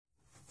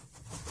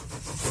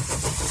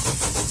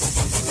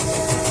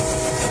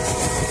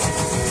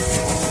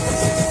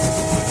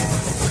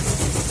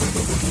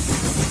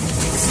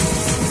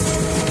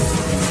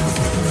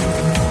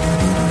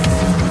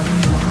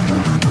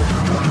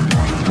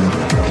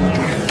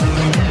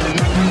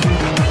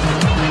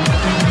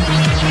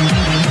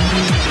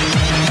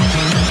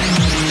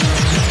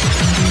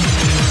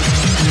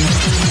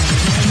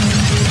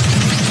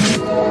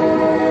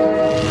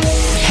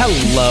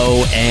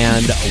Hello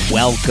and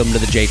welcome to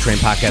the J-Train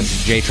Podcast.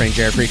 This is J-Train,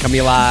 Jared Freid, coming to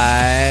you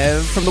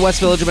live from the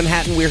West Village of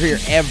Manhattan. We're here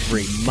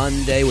every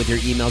Monday with your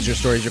emails, your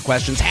stories, your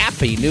questions.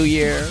 Happy New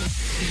Year.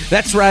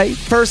 That's right.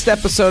 First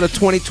episode of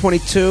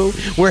 2022.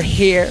 We're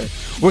here.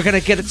 We're going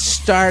to get it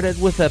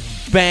started with a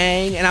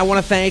bang, and I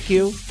want to thank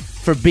you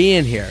for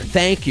being here.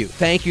 Thank you.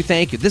 Thank you.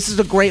 Thank you. This is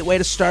a great way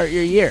to start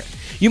your year.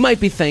 You might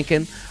be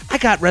thinking, I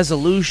got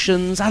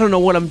resolutions. I don't know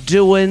what I'm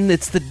doing.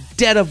 It's the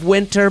dead of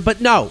winter,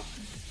 but no.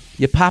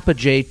 Your Papa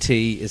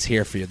JT is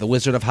here for you. The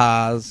Wizard of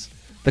Oz,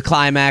 the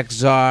Climax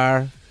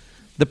Czar,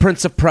 the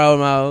Prince of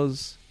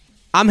Promos.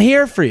 I'm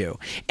here for you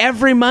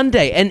every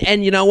Monday.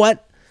 And you know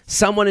what?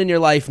 Someone in your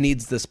life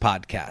needs this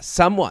podcast.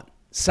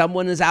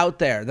 Someone is out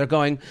there. They're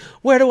going,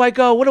 where do I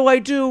go? What do I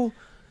do?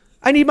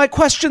 I need my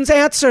questions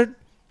answered.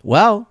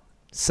 Well,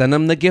 send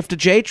them the gift of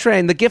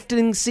J-Train. The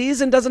gifting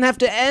season doesn't have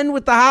to end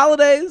with the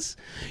holidays.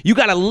 You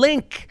got a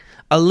link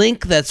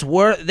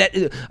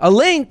that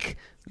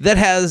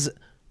has...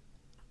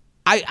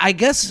 I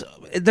guess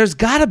there's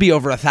got to be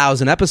over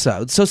 1,000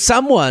 episodes. So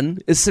someone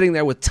is sitting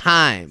there with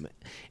time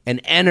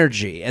and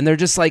energy, and they're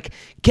just like,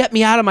 get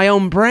me out of my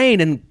own brain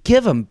and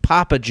give them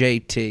Papa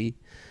JT.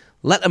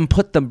 Let them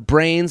put the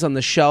brains on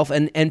the shelf.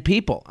 And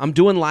people, I'm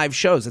doing live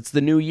shows. It's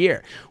the new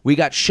year. We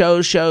got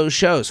shows.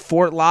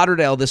 Fort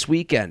Lauderdale this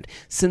weekend,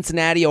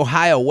 Cincinnati,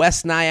 Ohio,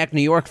 West Nyack,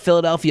 New York,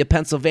 Philadelphia,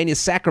 Pennsylvania,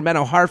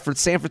 Sacramento, Hartford,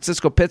 San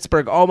Francisco,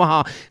 Pittsburgh,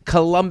 Omaha,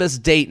 Columbus,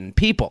 Dayton.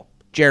 People.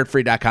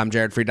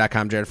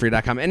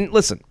 JaredFreid.com. And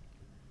listen,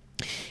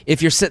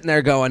 if you're sitting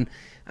there going,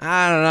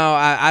 I don't know,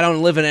 I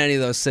don't live in any of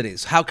those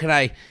cities. How can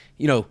I,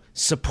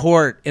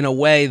 support in a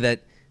way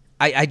that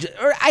I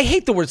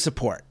hate the word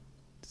support.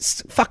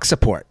 Fuck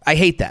support. I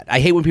hate that. I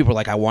hate when people are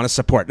like, I want to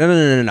support.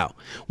 No.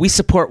 We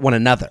support one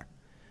another.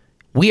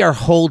 We are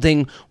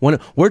holding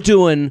we're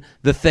doing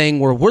the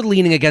thing where we're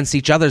leaning against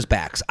each other's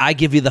backs. I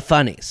give you the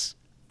funnies.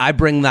 I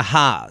bring the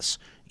ha's.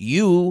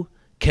 You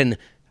can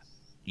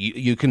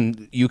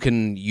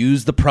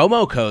use the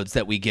promo codes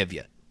that we give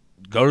you.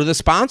 Go to the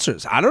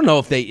sponsors. I don't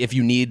know if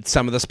you need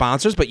some of the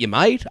sponsors, but you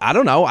might. I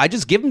don't know. I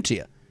just give them to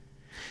you.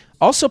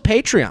 Also,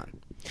 Patreon.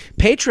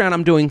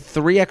 I'm doing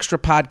 3 extra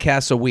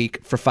podcasts a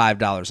week for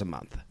 $5 a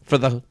month for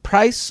the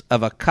price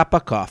of a cup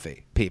of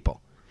coffee, people.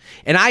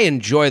 And I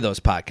enjoy those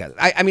podcasts.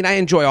 I mean, I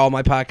enjoy all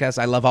my podcasts.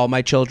 I love all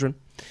my children.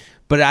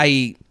 But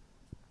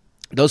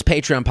those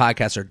Patreon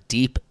podcasts are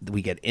deep.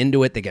 We get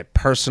into it. They get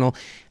personal.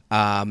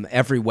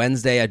 Every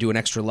Wednesday, I do an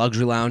extra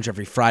luxury lounge.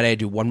 Every Friday, I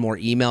do one more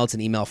email. It's an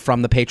email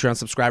from the Patreon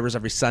subscribers.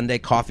 Every Sunday,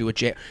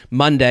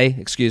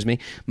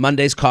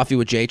 Monday's Coffee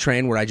with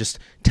J-Train, where I just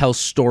tell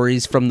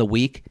stories from the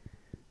week.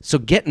 So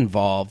get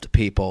involved,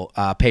 people.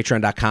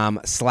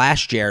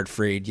 Patreon.com/Jared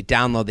Freid. You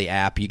download the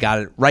app. You got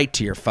it right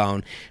to your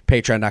phone.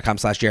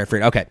 Patreon.com/Jared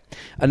Freid. Okay,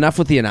 enough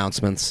with the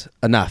announcements.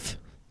 Enough.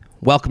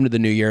 Welcome to the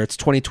new year. It's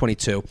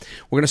 2022.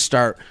 We're going to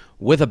start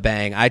with a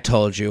bang. I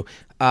told you.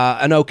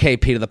 An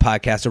OKP to the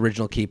podcast,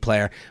 original key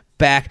player.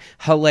 Back,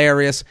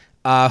 hilarious.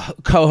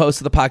 Co-host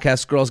of the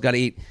podcast, Girls Gotta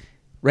Eat,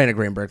 Raina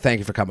Greenberg. Thank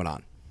you for coming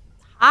on.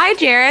 Hi,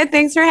 Jared.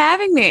 Thanks for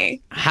having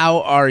me.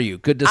 How are you?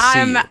 Good to see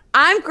you.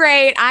 I'm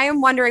great. I am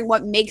wondering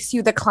what makes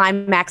you the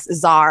climax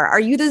czar.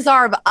 Are you the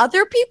czar of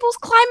other people's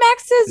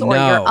climaxes or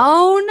your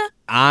own?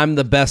 I'm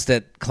the best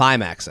at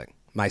climaxing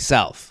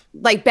myself.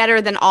 Like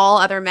better than all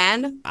other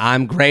men?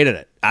 I'm great at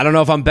it. I don't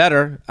know if I'm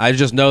better. I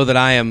just know that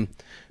I am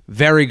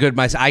very good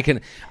myself. I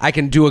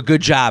can do a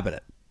good job at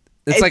it.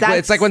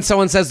 It's like when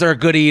someone says they're a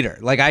good eater.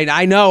 Like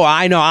I know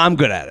I'm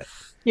good at it.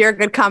 You're a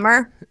good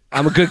comer?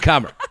 I'm a good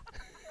comer.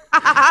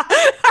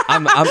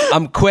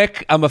 I'm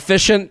quick. I'm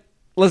efficient.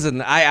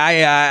 Listen,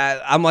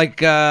 I'm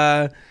like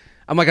a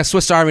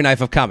Swiss Army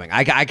knife of coming.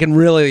 I can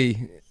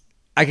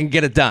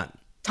get it done.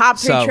 Top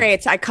 3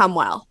 traits. I come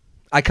well.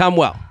 I come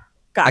well.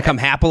 I come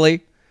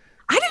happily.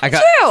 I do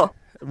too.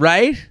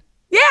 Right?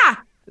 Yeah.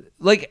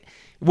 Like,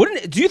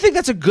 do you think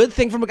that's a good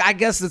thing I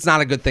guess it's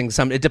not a good thing.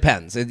 It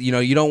depends.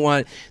 You don't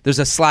want, there's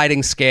a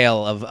sliding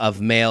scale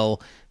of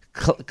male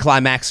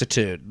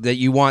climaxitude that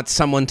you want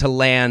someone to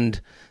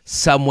land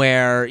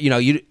somewhere,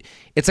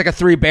 it's like a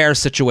 3 bears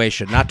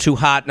situation, not too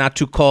hot, not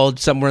too cold,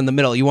 somewhere in the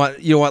middle. You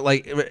want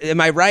like, am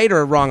I right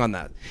or wrong on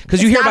that?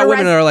 Because you hear about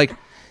women that are like,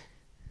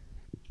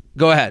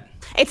 go ahead.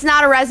 It's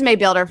not a resume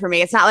builder for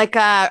me. It's not like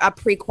a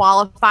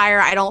pre-qualifier.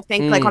 I don't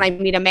think like when I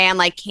meet a man,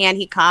 like, can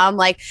he come?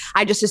 Like,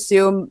 I just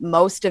assume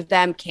most of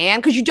them can,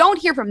 because you don't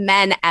hear from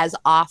men as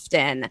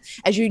often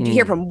as you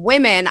hear from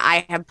women.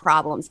 I have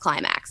problems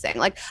climaxing.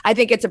 Like, I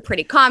think it's a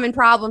pretty common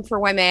problem for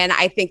women.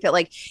 I think that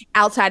like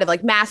outside of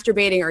like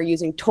masturbating or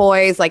using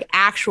toys, like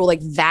actual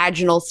like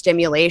vaginal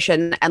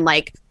stimulation and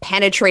like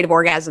penetrative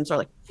orgasms are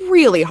like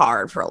really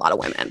hard for a lot of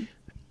women.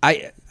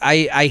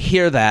 I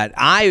hear that.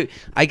 I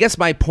guess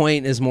my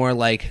point is more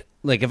like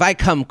if I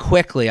come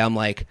quickly, I'm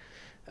like,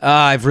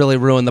 I've really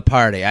ruined the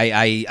party.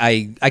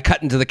 I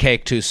cut into the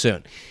cake too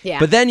soon. Yeah.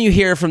 But then you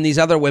hear from these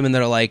other women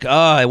that are like,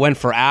 I went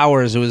for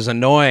hours. It was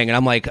annoying. And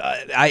I'm like,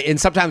 and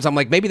sometimes I'm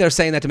like, maybe they're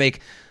saying that to make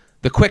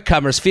the quick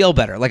comers feel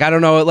better. Like, I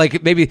don't know,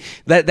 like maybe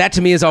that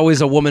to me is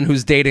always a woman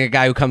who's dating a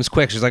guy who comes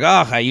quick. She's like,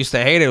 oh, I used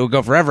to hate it. It would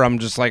go forever. I'm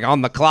just like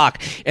on the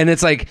clock. And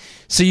it's like,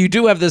 so you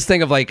do have this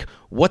thing of like,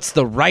 what's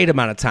the right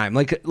amount of time?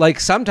 Like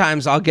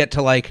sometimes I'll get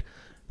to like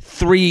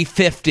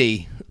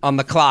 3:50 on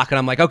the clock and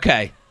I'm like,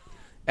 okay,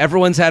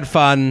 everyone's had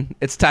fun.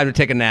 It's time to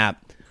take a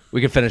nap. We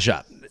can finish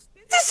up.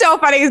 This is so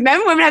funny because men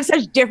and women have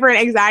such different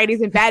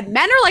anxieties in bed.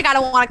 Men are like, I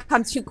don't want to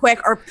come too quick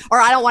or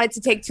I don't want it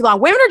to take too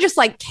long. Women are just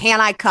like, can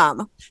I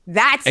come?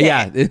 That's it.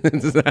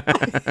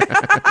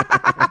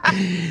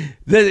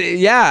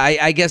 Yeah.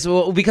 I guess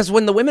because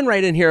when the women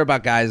write in here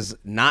about guys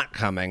not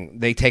coming,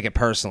 they take it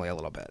personally a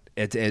little bit.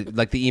 It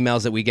like the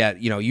emails that we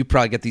get, you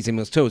probably get these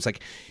emails too. It's like,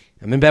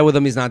 I'm in bed with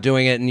him, he's not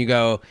doing it. And you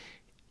go,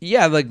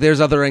 yeah, like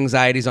there's other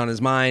anxieties on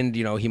his mind.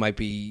 He might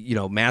be,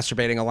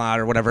 masturbating a lot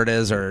or whatever it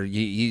is, or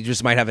you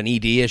just might have an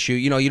ED issue.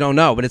 You don't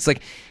know. But it's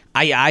like,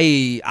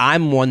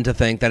 I'm one to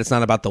think that it's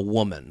not about the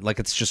woman. Like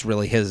it's just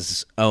really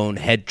his own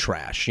head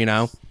trash,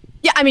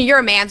 Yeah, I mean, you're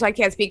a man, so I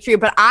can't speak for you.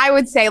 But I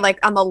would say,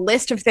 like, on the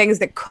list of things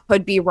that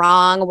could be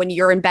wrong when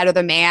you're in bed with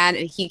a man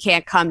and he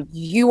can't come,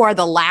 you are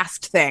the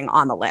last thing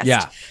on the list.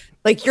 Yeah.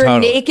 Like your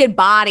naked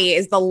body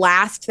is the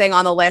last thing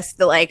on the list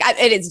that like,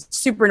 it is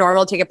super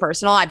normal to take it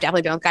personal. I've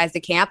definitely been with guys that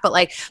can't, but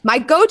like my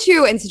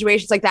go-to in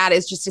situations like that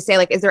is just to say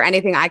like, is there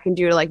anything I can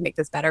do to like make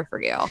this better for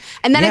you?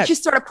 And then it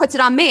just sort of puts it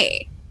on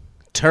me.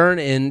 Turn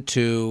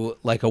into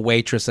like a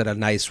waitress at a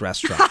nice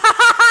restaurant.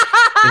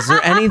 Is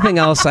there anything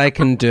else I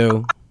can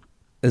do?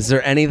 Is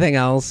there anything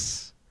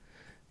else?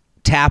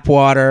 Tap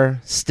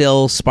water,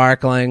 still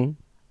sparkling.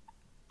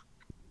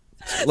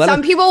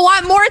 Some people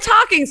want more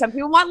talking. Some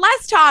people want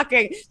less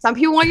talking. Some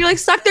people want you to like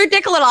suck their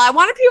dick a little. I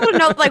want people to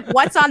know like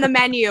what's on the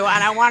menu,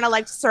 and I want to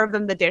like serve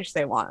them the dish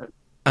they want.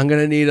 I'm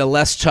going to need a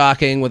less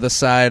talking with a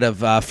side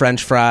of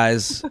French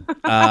fries.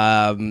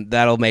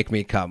 That'll make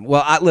me come.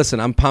 Well,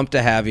 listen, I'm pumped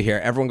to have you here.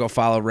 Everyone go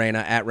follow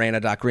Raina at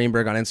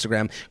Raina.Greenberg on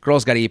Instagram.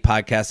 Girls Gotta Eat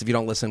podcast. If you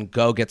don't listen,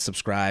 go get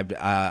subscribed.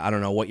 I don't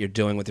know what you're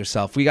doing with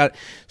yourself. We got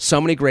so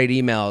many great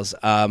emails.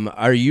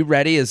 Are you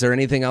ready? Is there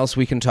anything else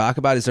we can talk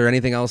about? Is there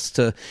anything else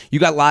you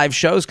got live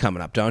shows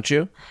coming up, don't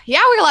you?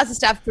 Yeah, we got lots of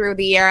stuff through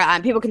the year.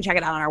 People can check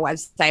it out on our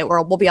website.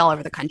 We'll be all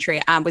over the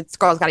country with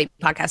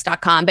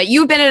girlsgottaeatpodcast.com. But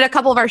you've been at a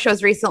couple of our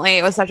shows recently.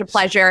 It was such a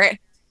pleasure.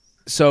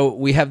 So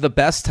we have the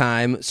best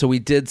time. So we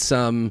did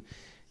some,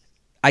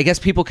 I guess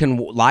people can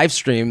live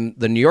stream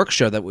the New York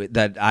show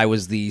that I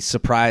was the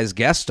surprise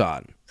guest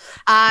on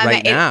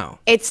now.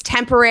 It's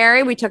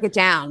temporary. We took it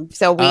down.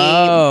 So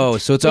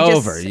so it's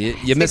over.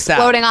 You missed out.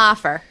 Exploding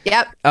offer.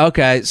 Yep.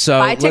 Okay. So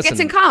buy tickets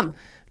and come.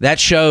 That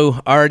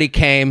show already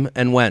came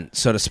and went,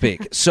 so to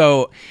speak.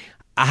 So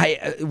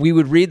we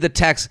would read the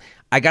text.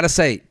 I got to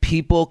say,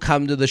 people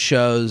come to the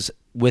shows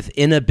with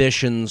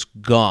inhibitions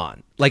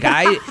gone. Like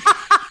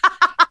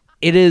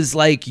it is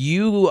like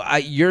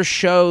your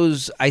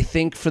shows, I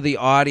think for the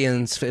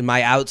audience, in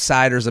my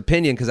outsider's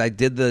opinion, because I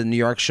did the New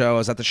York show, I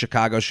was at the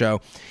Chicago show,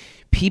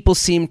 people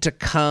seem to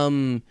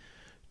come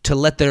to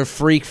let their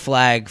freak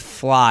flag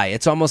fly.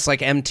 It's almost like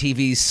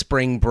MTV's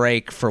Spring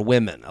Break for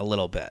women a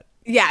little bit.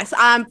 Yes.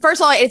 First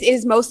of all, it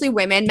is mostly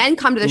women. Men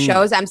come to the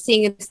shows. I'm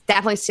seeing it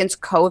definitely since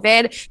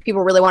COVID.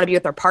 People really want to be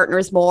with their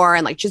partners more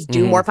and like just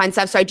do more fun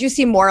stuff. So I do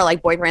see more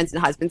like boyfriends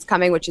and husbands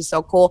coming, which is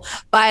so cool.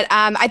 But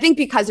I think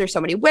because there's so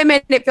many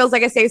women, it feels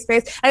like a safe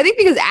space. And I think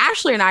because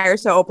Ashley and I are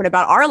so open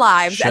about our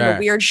lives and the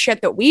weird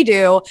shit that we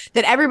do,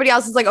 that everybody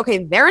else is like, okay,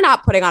 they're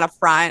not putting on a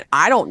front.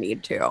 I don't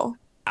need to.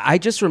 I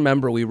just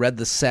remember we read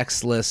the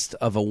sex list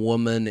of a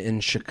woman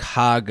in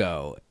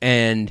Chicago,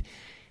 and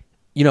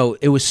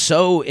it was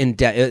so in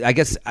depth. I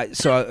guess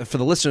so. For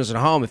the listeners at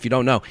home, if you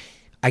don't know,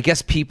 I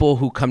guess people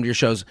who come to your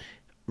shows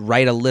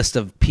write a list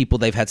of people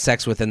they've had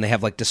sex with, and they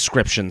have like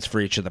descriptions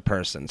for each of the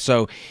person.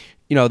 So,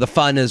 the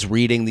fun is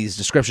reading these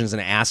descriptions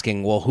and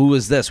asking, well, who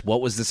is this? What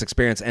was this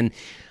experience? And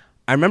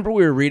I remember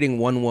we were reading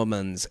one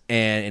woman's,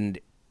 and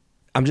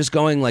I'm just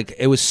going like,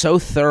 it was so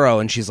thorough,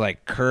 and she's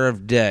like,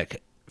 curved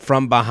dick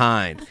from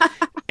behind,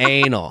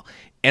 anal,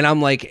 and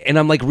I'm like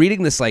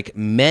reading this like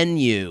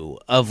menu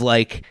of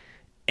like.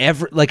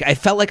 I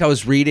felt like I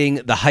was reading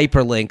the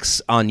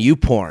hyperlinks on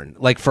YouPorn,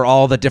 like for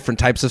all the different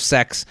types of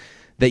sex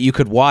that you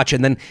could watch.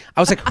 And then I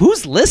was like,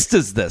 whose list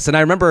is this? And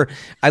I remember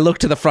I looked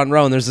to the front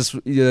row and there's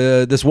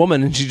this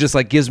woman, and she just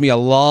like gives me a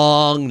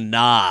long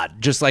nod,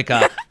 just like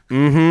a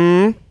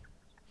and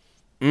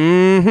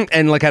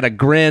like had a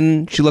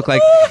grin. She looked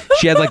like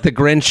she had like the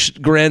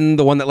Grinch grin,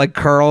 the one that like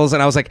curls.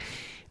 And I was like,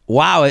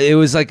 wow, it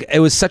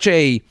was such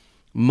a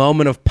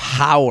moment of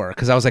power,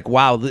 because I was like,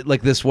 wow,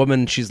 like this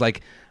woman, she's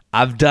like,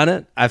 I've done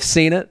it. I've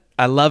seen it.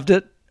 I loved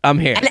it. I'm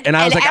here. And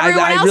I was like,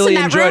 I really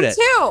enjoyed it.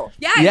 Too.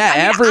 Yeah,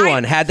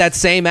 everyone had that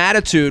same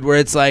attitude where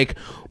it's like,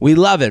 we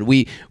love it.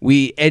 We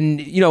in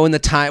the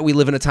time we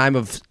live in a time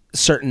of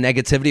certain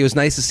negativity. It was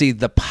nice to see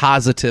the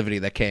positivity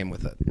that came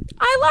with it.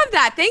 I love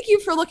that. Thank you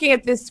for looking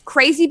at this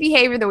crazy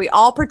behavior that we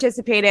all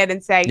participated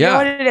and saying, you know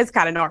what, it is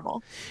kind of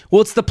normal.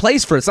 Well, it's the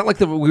place for it. It's not like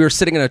we were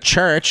sitting in a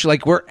church.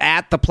 Like, we're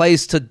at the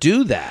place to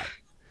do that.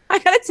 I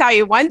gotta tell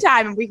you, one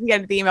time, and we can get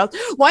into the emails.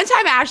 One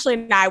time, Ashley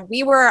and I,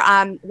 we were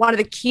one of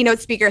the keynote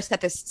speakers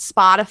at this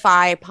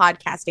Spotify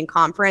podcasting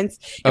conference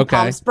in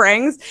Palm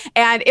Springs,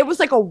 and it was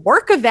like a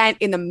work event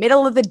in the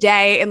middle of the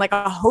day in like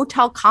a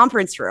hotel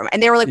conference room.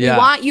 And they were like, "We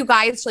want you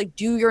guys to like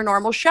do your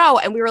normal show,"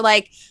 and we were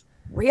like,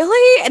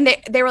 really? And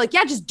they were like,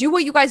 yeah, just do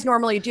what you guys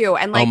normally do.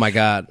 And like, oh my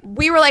God,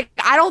 we were like,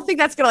 I don't think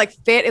that's gonna like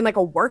fit in like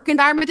a work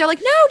environment. They're like,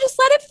 no, just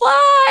let it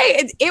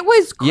fly. It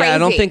was crazy. Yeah, I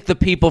don't think the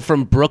people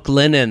from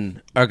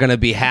Brooklinen are gonna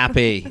be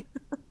happy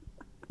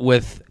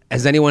with.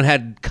 Has anyone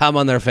had cum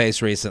on their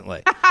face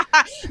recently?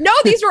 No,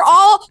 these were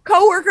all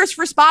coworkers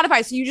for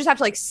Spotify. So you just have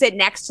to like sit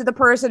next to the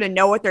person and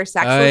know what their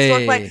sex lists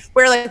look like.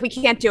 We're like, we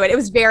can't do it. It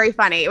was very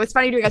funny. It was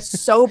funny doing a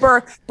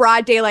sober,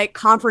 broad daylight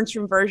conference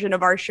room version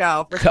of our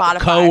show for Spotify.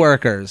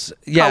 Coworkers.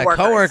 Yeah,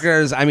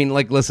 coworkers. I mean,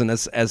 like, listen,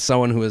 as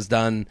someone who has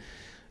done,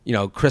 you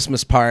know,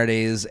 Christmas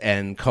parties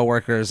and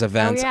coworkers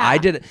events. I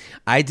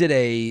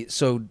did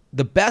so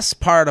the best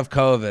part of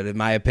COVID, in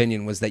my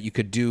opinion, was that you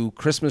could do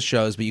Christmas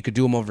shows, but you could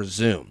do them over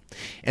Zoom.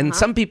 And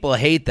some people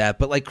hate that,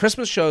 but like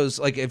Christmas shows,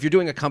 like if you're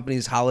doing a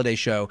company's holiday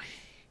show,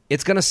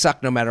 it's going to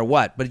suck no matter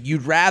what. But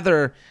you'd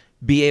rather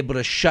be able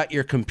to shut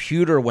your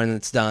computer when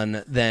it's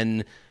done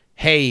than,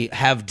 hey,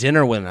 have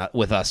dinner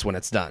with us when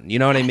it's done. You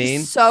know what I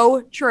mean?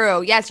 So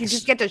true. Yes, you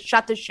just get to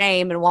shut the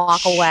shame and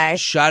walk away.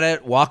 Shut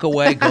it, walk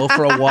away, go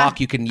for a walk.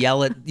 You can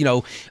yell at, you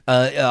know,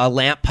 a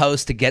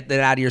lamppost to get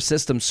that out of your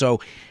system. So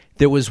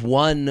there was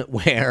one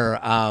where,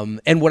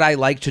 and what I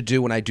like to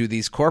do when I do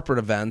these corporate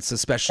events,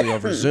 especially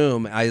over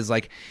Zoom,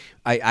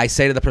 I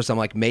say to the person, I'm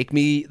like, make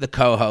me the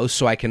co-host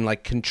so I can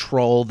like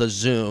control the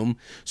Zoom,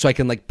 so I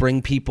can like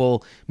bring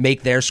people,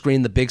 make their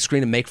screen the big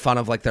screen and make fun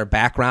of like their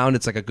background.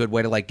 It's like a good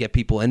way to like get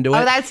people into it.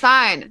 Oh, that's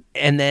fine.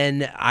 And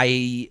then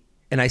I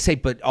say,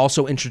 but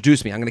also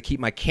introduce me. I'm going to keep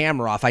my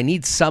camera off. I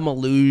need some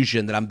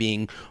illusion that I'm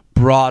being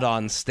brought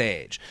on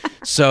stage.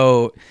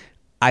 So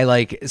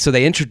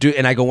they introduce,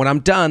 and I go, when I'm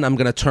done, I'm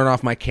going to turn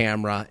off my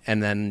camera,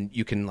 and then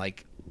you can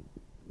like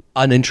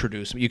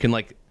unintroduce me. You can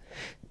like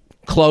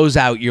close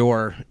out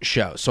your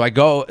show. So I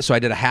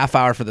did a half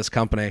hour for this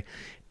company,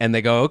 and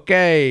they go,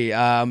 okay,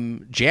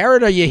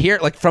 Jared, are you here?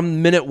 Like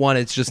from minute one,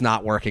 it's just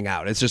not working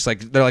out. It's just like,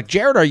 they're like,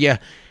 Jared, are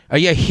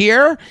you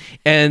here?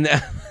 And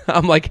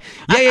I'm like,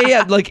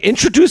 yeah. Like,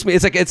 introduce me.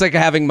 It's like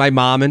having my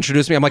mom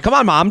introduce me. I'm like, come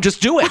on, Mom,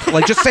 just do it.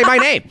 Like, just say my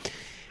name.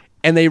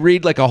 And they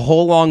read like a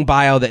whole long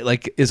bio that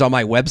like is on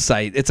my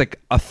website. It's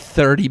like a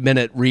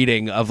 30-minute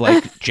reading of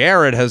like,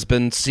 Jared has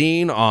been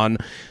seen on,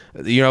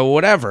 you know,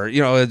 whatever, you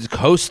know,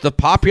 hosts the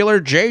popular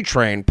J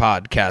Train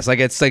podcast. Like,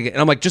 it's like, and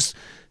I'm like, just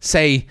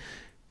say,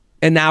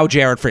 and now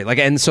Jared Freid. Like,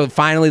 and so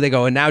finally they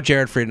go, and now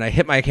Jared Freid, and I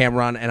hit my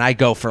camera on, and I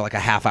go for like a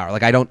half hour.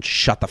 Like, I don't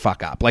shut the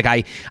fuck up. Like,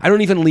 I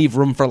don't even leave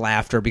room for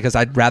laughter, because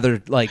I'd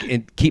rather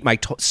like keep my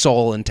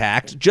soul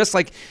intact. Just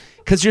like,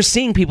 because you're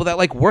seeing people that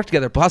like work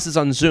together. Plus, it's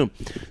on Zoom.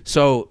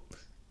 So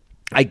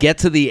I get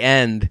to the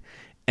end,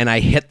 and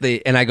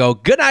I go,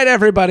 good night,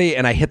 everybody.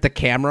 And I hit the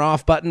camera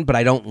off button, but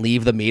I don't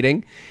leave the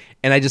meeting.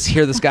 And I just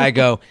hear this guy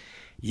go,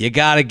 you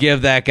got to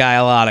give that guy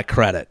a lot of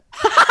credit.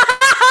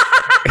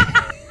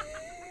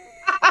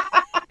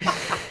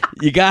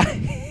 You got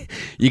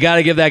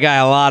to give that guy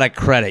a lot of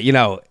credit. You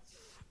know,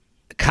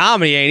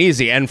 comedy ain't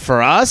easy. And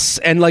for us,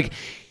 and like,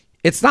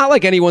 it's not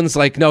like anyone's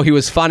like, no, he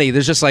was funny.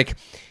 There's just like,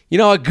 you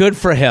know, good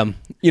for him,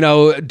 you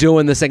know,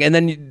 doing this thing. And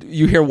then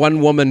you hear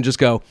one woman just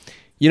go,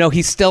 you know,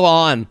 he's still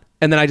on.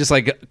 And then I just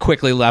like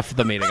quickly left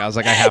the meeting. I was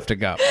like, I have to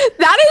go.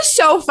 That is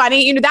so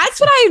funny. You know, that's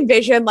what I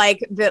envision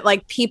like that,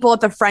 like people at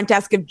the front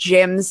desk of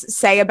gyms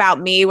say about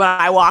me when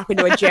I walk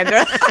into a gym.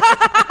 They're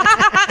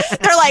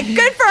like,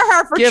 good for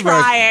her for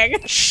trying.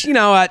 You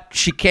know what?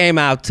 She came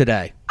out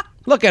today.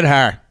 Look at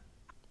her.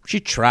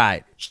 She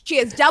tried. She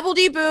has double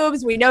D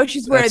boobs. We know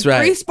she's wearing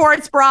 3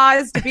 sports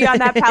bras to be on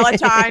that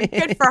Peloton.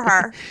 Good for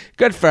her.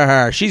 Good for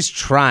her. She's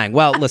trying.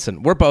 Well,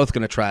 listen, we're both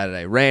going to try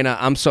today. Raina,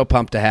 I'm so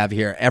pumped to have you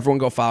here. Everyone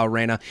go follow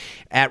Raina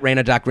at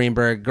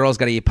Raina.Greenberg. Girls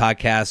Gotta Eat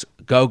podcast.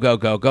 Go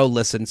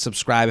listen,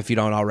 subscribe if you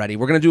don't already.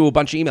 We're going to do a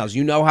bunch of emails.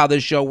 You know how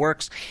this show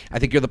works. I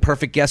think you're the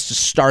perfect guest to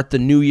start the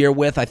new year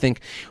with. I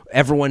think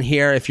everyone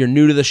here, if you're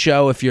new to the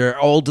show, if you're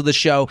old to the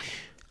show,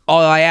 all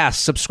I ask,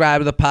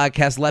 subscribe to the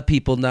podcast, let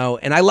people know.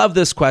 And I love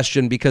this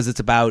question because it's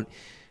about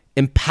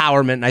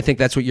empowerment. And I think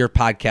that's what your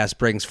podcast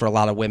brings for a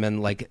lot of women,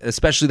 like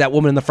especially that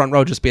woman in the front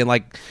row just being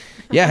like,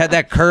 yeah, I had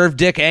that curved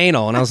dick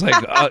anal. And I was like,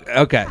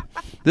 okay.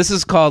 This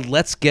is called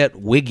Let's Get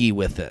Wiggy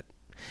with It.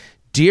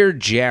 Dear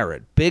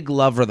Jared, big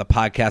lover of the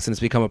podcast, and it's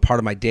become a part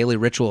of my daily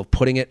ritual of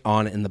putting it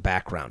on in the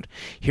background.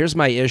 Here's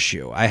my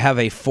issue. I have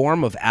a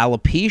form of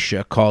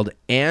alopecia called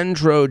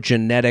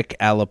androgenetic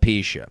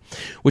alopecia,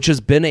 which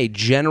has been a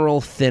general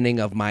thinning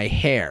of my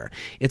hair.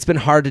 It's been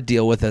hard to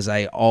deal with as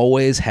I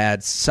always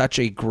had such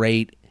a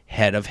great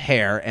head of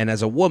hair, and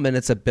as a woman,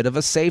 it's a bit of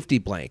a safety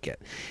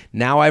blanket.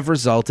 Now I've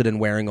resulted in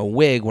wearing a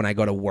wig when I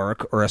go to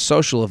work or a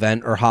social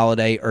event or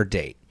holiday or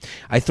date.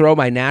 I throw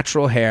my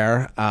natural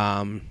hair...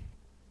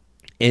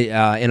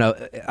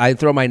 I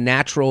throw my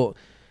natural,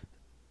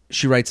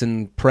 she writes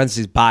in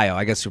parentheses bio,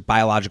 I guess your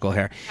biological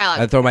hair.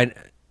 I throw my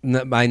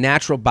my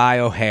natural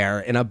bio hair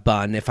in a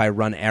bun if I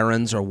run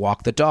errands or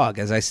walk the dog,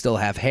 as I still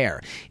have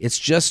hair. It's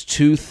just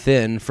too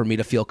thin for me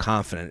to feel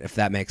confident, if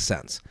that makes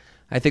sense.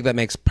 I think that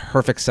makes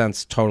perfect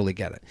sense. Totally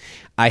get it.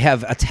 I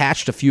have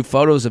attached a few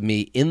photos of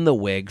me in the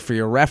wig for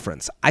your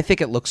reference. I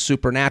think it looks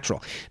super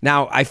natural.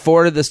 Now, I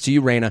forwarded this to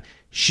you, Raina.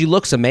 She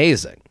looks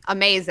amazing.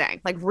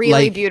 Amazing. Like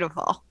really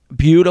beautiful.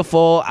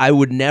 Beautiful. I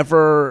would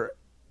never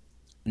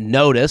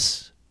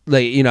notice,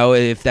 like, you know,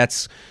 if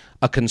that's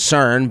a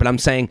concern, but I'm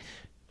saying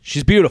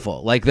she's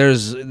beautiful. Like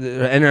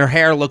and her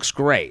hair looks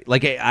great.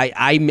 Like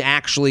I'm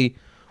actually,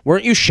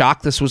 weren't you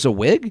shocked this was a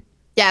wig?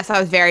 Yes, I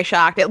was very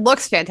shocked. It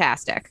looks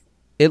fantastic.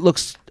 It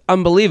looks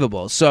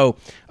unbelievable. So,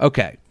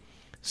 okay.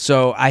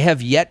 So I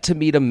have yet to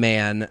meet a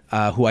man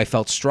who I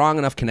felt strong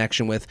enough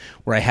connection with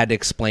where I had to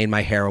explain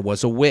my hair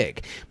was a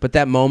wig. But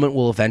that moment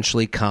will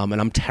eventually come, and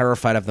I'm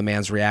terrified of the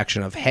man's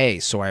reaction of, hey,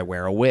 so I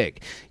wear a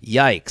wig.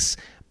 Yikes.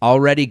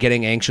 Already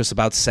getting anxious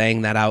about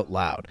saying that out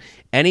loud.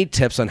 Any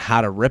tips on how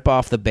to rip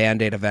off the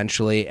Band-Aid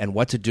eventually and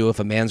what to do if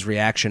a man's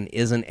reaction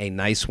isn't a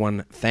nice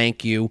one?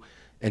 Thank you.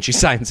 And she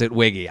signs it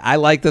Wiggy. I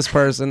like this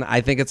person.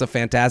 I think it's a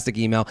fantastic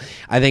email.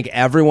 I think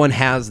everyone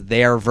has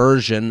their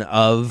version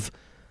of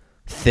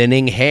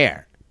thinning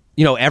hair.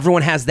 You know,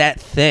 everyone has that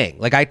thing.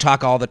 Like I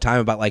talk all the time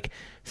about like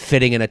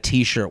fitting in a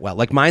t-shirt well.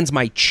 Like mine's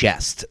my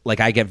chest. Like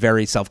I get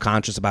very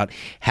self-conscious about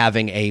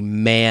having a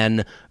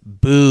man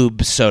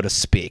boob, so to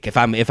speak. If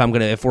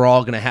we're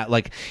all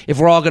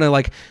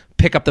gonna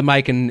pick up the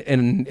mic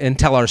and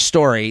tell our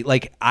story,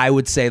 like I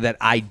would say that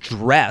I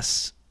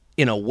dress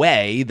in a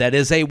way that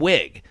is a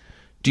wig.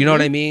 Do you know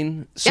what I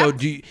mean? So yeah.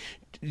 Do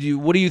you,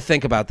 what do you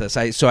think about this?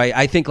 I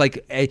think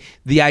like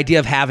the idea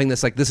of having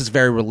this, like this is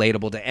very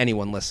relatable to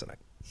anyone listening.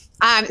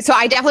 So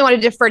I definitely want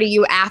to defer to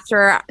you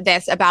after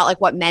this about like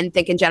what men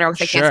think in general,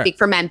 because I can't speak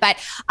for men. But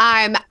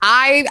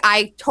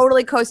I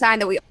totally co-sign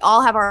that we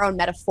all have our own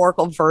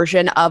metaphorical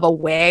version of a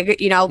wig.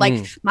 You know,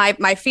 like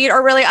my feet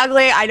are really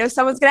ugly. I know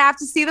someone's gonna have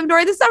to see them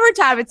during the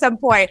summertime at some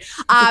point.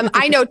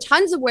 I know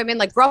tons of women,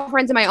 like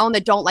girlfriends of my own,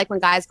 that don't like when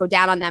guys go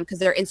down on them because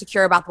they're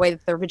insecure about the way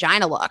that their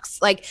vagina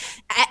looks. Like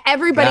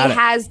everybody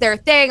has their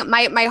thing.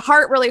 My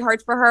heart really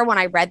hurts for her when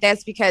I read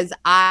this because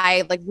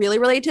I like really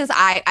relate to this.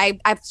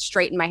 I've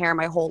straightened my hair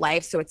my whole life.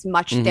 So it's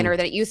much thinner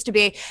than it used to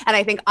be. And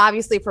I think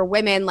obviously for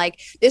women,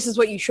 like this is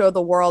what you show the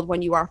world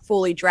when you are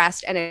fully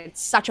dressed. And it's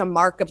such a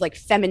mark of like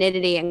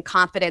femininity and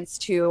confidence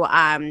to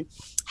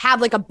have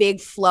like a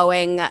big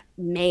flowing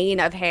mane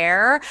of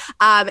hair.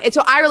 And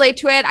so I relate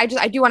to it. I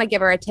do want to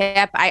give her a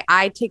tip.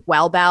 I take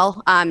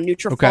Wellbell.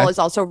 Nutrafol is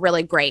also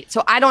really great.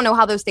 So I don't know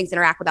how those things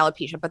interact with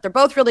alopecia, but they're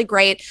both really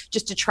great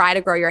just to try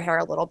to grow your hair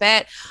a little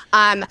bit.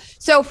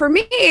 So for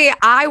me,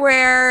 I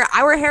wear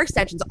hair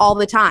extensions all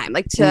the time,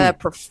 like to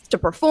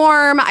perform.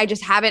 I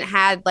just haven't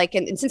had like,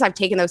 and since I've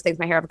taken those things,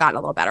 my hair have gotten a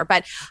little better,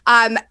 but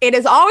it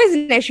is always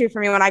an issue for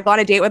me when I go on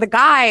a date with a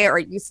guy, or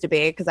it used to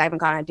be, because I haven't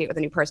gone on a date with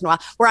a new person in a while,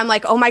 where I'm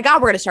like, oh my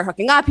God, we're going to start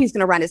hooking up. He's going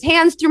to run his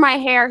hands through my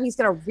hair. He's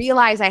going to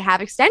realize I have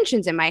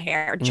extensions in my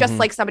hair, just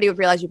like somebody would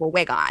realize you have a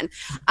wig on.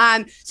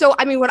 So,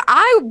 I mean, what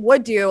I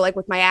would do, like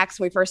with my ex,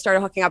 when we first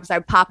started hooking up, is I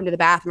would pop into the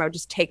bathroom. I would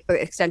just take the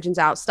extensions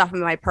out, stuff them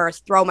in my purse,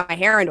 throw my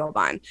hair into a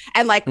bun,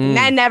 and like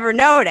men never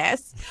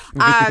notice.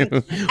 And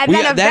then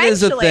eventually, that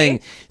is a thing.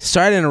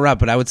 Sorry to interrupt,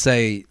 but I would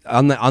say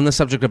on the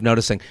subject of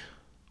noticing,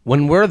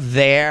 when we're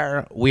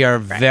there, we are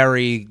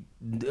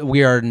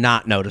we are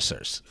not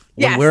noticers.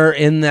 When we're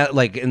in that,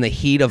 like in the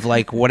heat of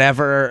like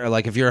whatever, or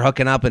like if you're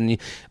hooking up and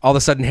all of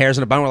a sudden hair's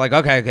in a bun, we're like,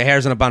 okay,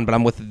 hair's in a bun, but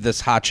I'm with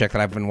this hot chick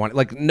that I've been wanting.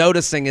 Like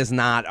noticing is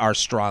not our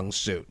strong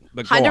suit.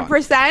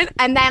 100%.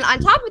 And then on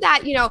top of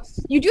that, you know,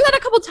 you do that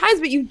a couple times,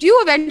 but you do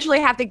eventually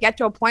have to get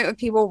to a point with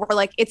people where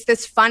like it's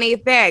this funny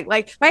thing.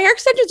 Like my hair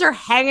extensions are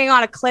hanging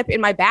on a clip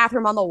in my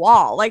bathroom on the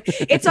wall. Like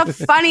it's a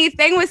funny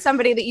thing with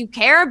somebody that you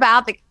care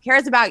about, that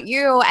cares about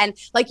you. And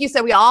like you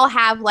said, we all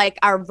have like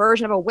our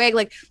version of a wig.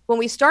 Like when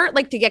we start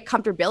like to get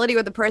comfortability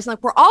with the person,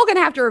 like we're all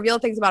gonna have to reveal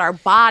things about our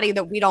body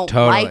that we don't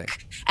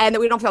like and that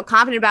we don't feel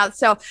confident about.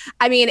 So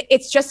I mean,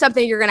 it's just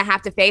something you're gonna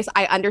have to face.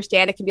 I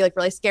understand it can be like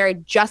really scary,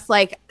 just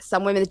like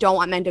some women that don't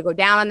want men to go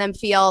down on them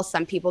feel.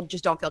 Some people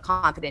just don't feel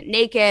confident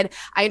naked.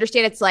 I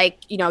understand it's like,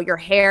 you know, your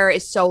hair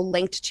is so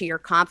linked to your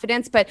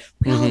confidence, but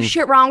we all have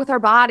shit wrong with our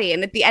body.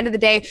 And at the end of the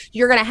day,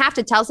 you're going to have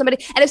to tell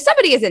somebody. And if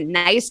somebody isn't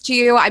nice to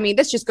you, I mean,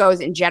 this just goes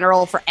in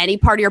general for any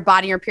part of your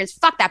body, your appearance.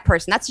 Fuck that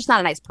person. That's just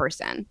not a nice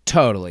person.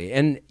 Totally.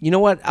 And you know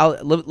what?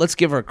 Let's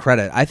give her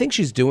credit. I think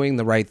she's doing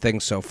the right thing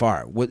so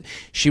far.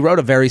 She wrote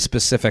a very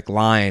specific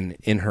line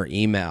in her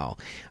email.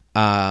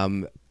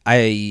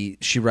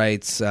 She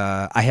writes,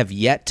 I have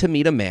yet to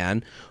meet a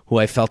man who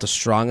I felt a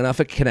strong enough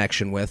a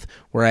connection with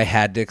where I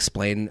had to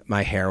explain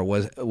my hair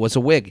was a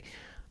wig.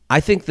 I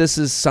think this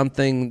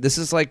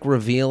is like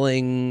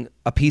revealing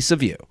a piece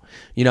of you,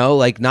 you know,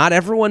 like not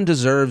everyone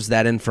deserves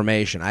that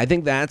information. I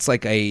think that's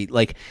like a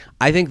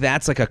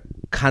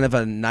kind of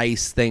a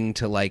nice thing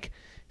to like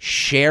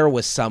share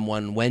with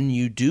someone when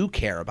you do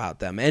care about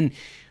them. And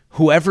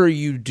whoever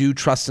you do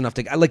trust enough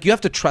to, like, you have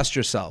to trust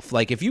yourself.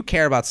 Like if you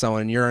care about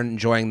someone and you're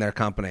enjoying their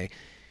company,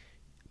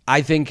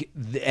 I think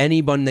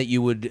anyone that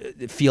you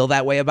would feel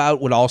that way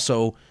about would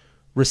also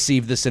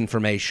receive this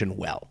information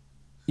well.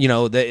 You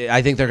know,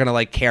 I think they're going to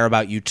like care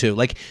about you too.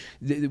 Like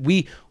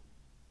we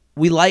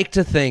like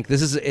to think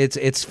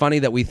it's funny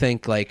that we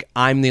think like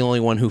I'm the only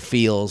one who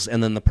feels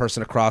and then the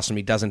person across from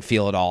me doesn't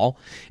feel at all.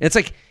 And it's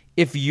like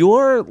if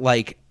you're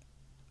like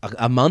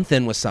a month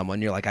in with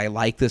someone, you're like, I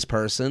like this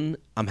person,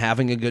 I'm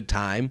having a good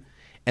time,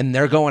 and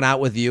they're going out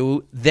with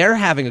you, they're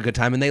having a good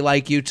time and they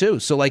like you too.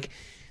 So like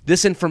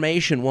this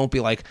information won't be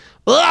like,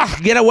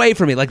 ugh, get away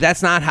from me. Like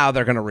that's not how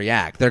they're going to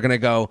react. They're going to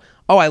go,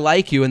 oh, I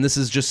like you, and this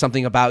is just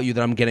something about you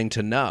that I'm getting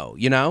to know,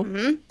 you know?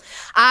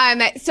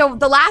 Mm-hmm. So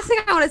the last thing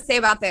I want to say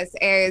about this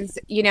is,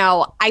 you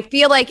know, I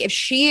feel like if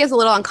she is a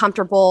little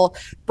uncomfortable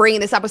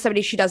bringing this up with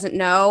somebody she doesn't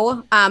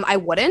know, I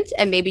wouldn't,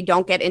 and maybe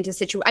don't get into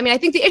I mean, I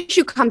think the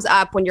issue comes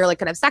up when you're like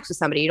going to have sex with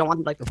somebody. You don't want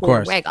them to like pull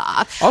your wig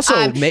off.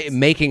 Also,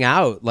 making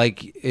out,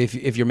 like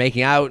if you're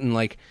making out and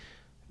like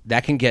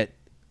that can get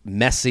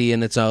messy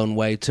in its own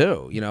way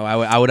too. You know,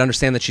 I would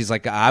understand that she's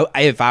like,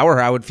 if I were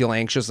her, I would feel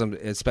anxious,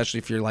 especially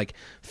if you're like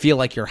feel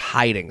like you're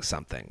hiding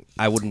something.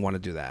 I wouldn't want to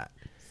do that.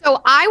 So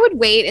I would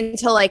wait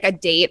until like a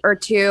date or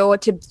two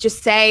to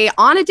just say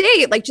on a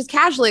date, like just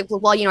casually,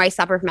 well, you know, I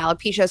suffer from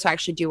alopecia, so I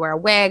actually do wear a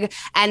wig.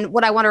 And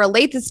what I want to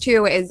relate this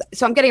to is,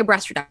 so I'm getting a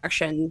breast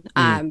reduction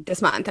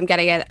this month. I'm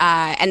getting it.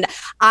 And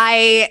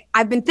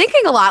I've been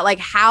thinking a lot, like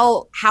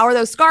how are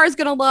those scars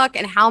going to look,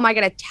 and how am I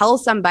going to tell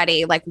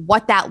somebody like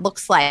what that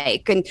looks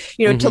like? And,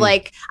 you know, to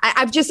like,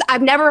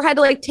 I've never had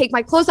to like take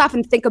my clothes off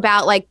and think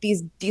about like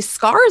these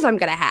scars I'm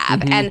going to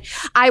have. And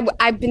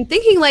I've been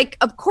thinking like,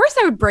 of course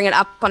I would bring it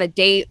up on a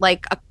date,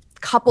 like a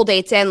couple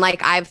dates in,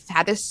 like I've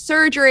had this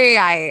surgery,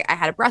 I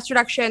had a breast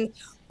reduction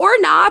or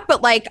not,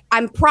 but like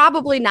I'm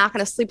probably not going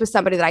to sleep with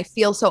somebody that I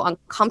feel so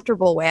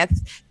uncomfortable with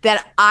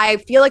that I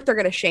feel like they're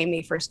going to shame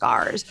me for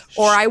scars,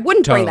 or I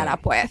wouldn't bring that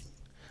up with.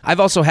 I've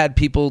also had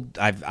people,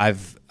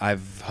 I've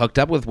hooked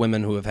up with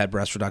women who have had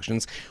breast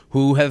reductions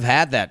who have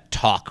had that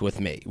talk with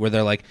me where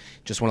they're like,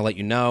 just want to let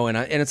you know. And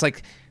it's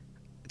like,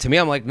 to me,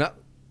 I'm like, no,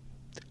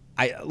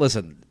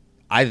 listen,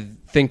 I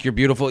think you're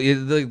beautiful.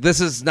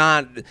 This is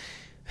not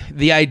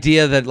the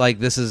idea that like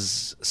this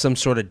is some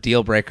sort of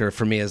deal breaker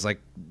for me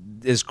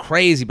is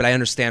crazy, but I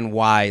understand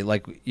why,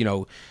 like, you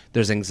know,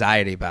 there's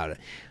anxiety about it.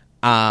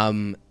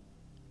 I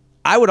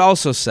would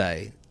also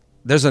say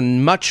there's a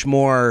much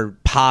more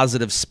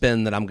positive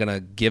spin that I'm going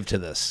to give to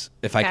this.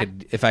 If I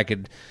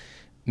could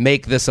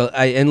make this,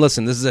 and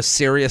listen, this is a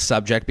serious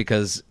subject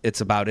because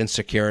it's about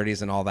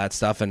insecurities and all that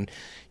stuff, and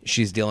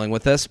she's dealing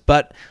with this,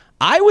 but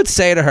I would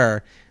say to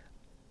her,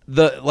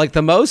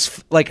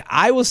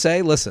 I will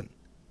say, listen,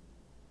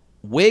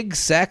 wig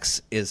sex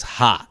is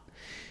hot.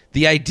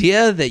 The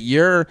idea that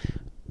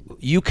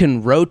you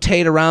can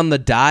rotate around the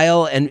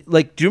dial and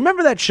like, do you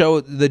remember that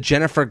show, the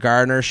Jennifer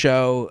Garner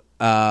show,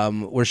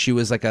 where she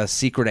was like a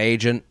secret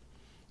agent?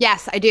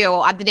 Yes, I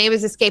do. The name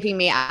is escaping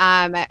me.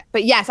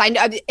 But yes, I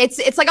know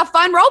it's like a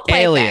fun role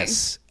play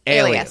Alias. thing.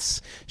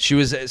 Alias. She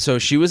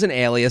was an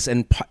Alias,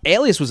 and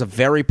Alias was a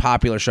very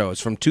popular show.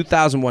 It's from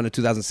 2001 to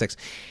 2006.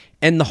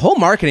 And the whole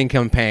marketing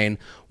campaign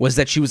was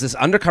that she was this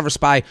undercover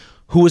spy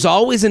who was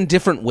always in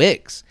different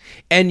wigs.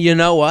 And you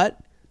know what?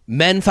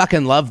 Men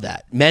fucking love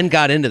that. Men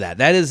got into that.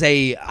 That is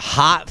a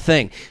hot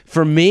thing.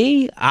 For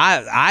me,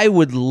 I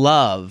would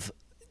love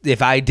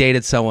if I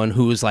dated someone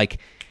who was like,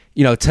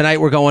 you know, tonight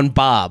we're going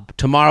bob,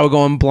 tomorrow we're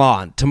going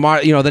blonde,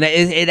 tomorrow, you know, then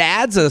it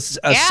adds a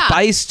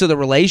spice to the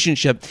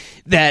relationship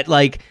that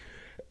like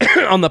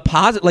on the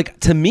positive, like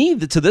to me,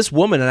 to this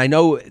woman, and I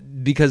know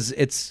because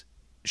it's,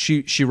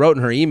 she wrote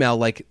in her email,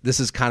 like, this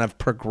is kind of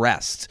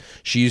progressed.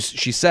 She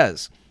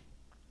says,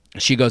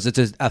 she goes,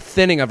 it's a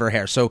thinning of her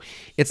hair. So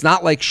it's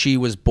not like she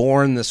was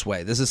born this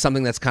way. This is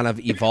something that's kind of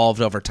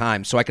evolved over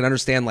time. So I can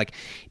understand, like,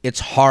 it's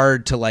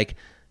hard to, like,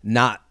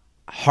 not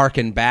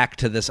harken back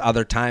to this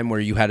other time where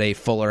you had a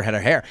fuller head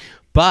of hair.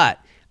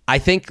 But I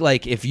think,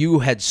 like, if you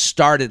had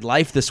started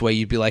life this way,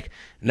 you'd be like,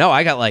 no,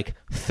 I got, like,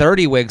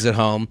 30 wigs at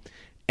home.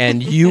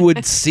 And you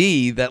would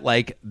see that,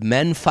 like,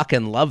 men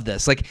fucking love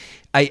this. Like,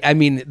 I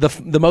mean,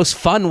 the most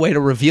fun way to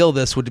reveal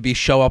this would be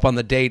show up on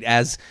the date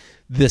as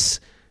this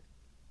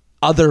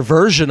other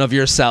version of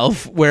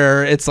yourself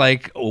where it's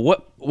like,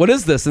 what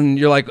is this? And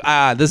you're like,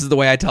 this is the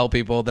way I tell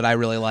people that I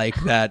really like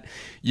that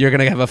you're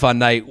going to have a fun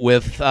night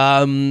with,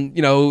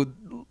 you know,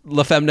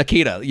 La Femme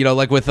Nikita, you know,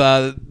 like with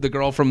the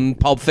girl from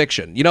Pulp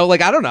Fiction. You know,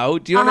 like, I don't know.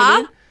 Do you know what I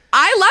mean?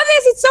 I love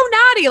this. It's so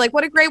naughty. Like,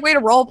 what a great way to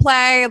role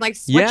play and like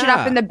switch it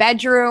up in the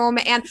bedroom.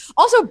 And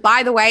also,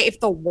 by the way, if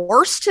the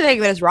worst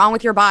thing that is wrong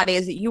with your body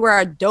is that you wear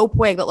a dope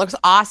wig that looks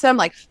awesome,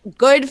 like,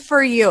 good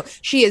for you.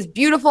 She is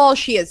beautiful.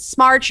 She is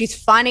smart. She's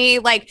funny.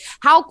 Like,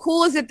 how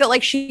cool is it that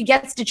like she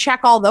gets to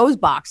check all those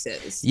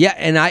boxes? Yeah,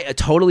 and I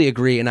totally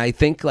agree. And I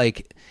think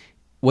like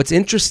what's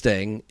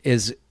interesting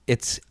is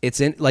it's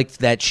in like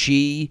that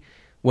she.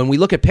 When we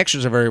look at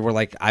pictures of her, we're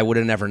like, I would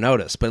have never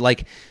noticed. But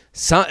like,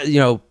 some, you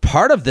know,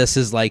 part of this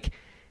is like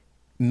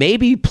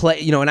maybe play,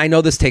 and I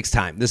know this takes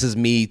time. This is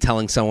me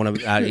telling someone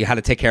how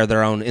to take care of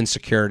their own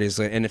insecurities.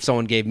 And if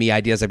someone gave me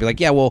ideas, I'd be like,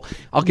 yeah, well,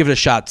 I'll give it a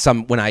shot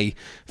when I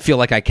feel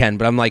like I can.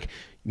 But I'm like,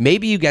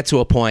 maybe you get to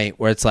a point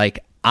where it's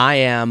like, I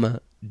am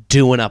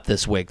doing up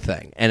this wig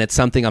thing. And it's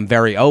something I'm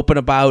very open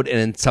about.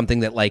 And it's something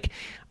that like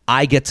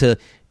I get to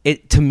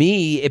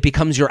me, it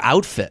becomes your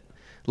outfit.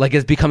 Like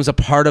it becomes a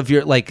part of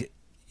your, like,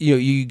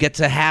 you get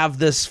to have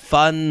this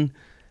fun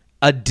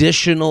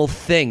additional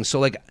thing. So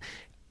like,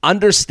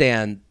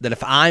 understand that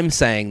if I'm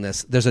saying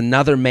this, there's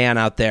another man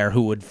out there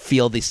who would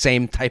feel the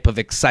same type of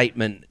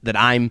excitement that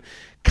I'm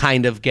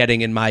kind of getting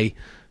in my,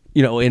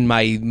 in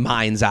my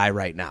mind's eye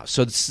right now.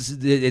 So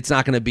it's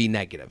not going to be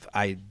negative,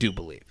 I do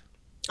believe.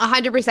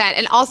 100%.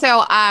 And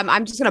also,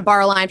 I'm just going to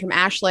borrow a line from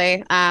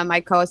Ashley, my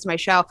co-host of my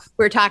show.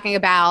 We were talking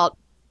about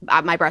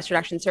my breast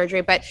reduction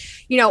surgery, but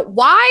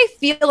why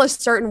feel a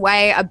certain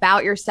way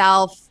about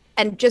yourself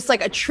and just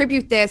like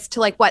attribute this to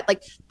like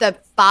the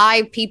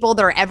 5 people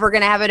that are ever going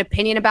to have an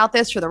opinion about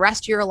this for the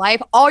rest of your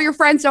life? All your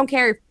friends don't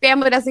care. Your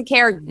family doesn't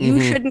care. You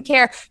shouldn't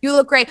care. You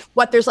look great.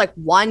 There's like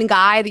one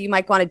guy that you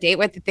might go on a date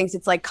with that thinks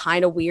it's like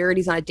kind of weird.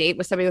 He's on a date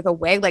with somebody with a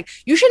wig. Like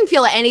you shouldn't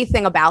feel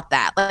anything about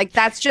that. Like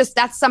that's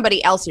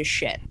somebody else's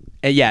shit.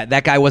 And yeah,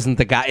 that guy wasn't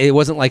the guy. It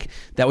wasn't like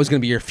that was going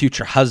to be your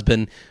future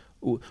husband,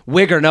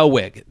 wig or no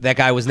wig. That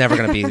guy was never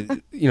going to be,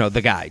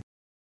 the guy.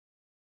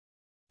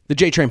 The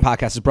J-Train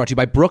podcast is brought to you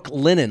by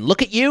Brooklinen.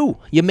 Look at you.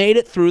 You made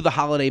it through the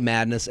holiday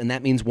madness, and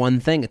that means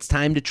one thing. It's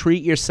time to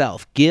treat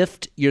yourself.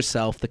 Gift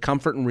yourself the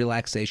comfort and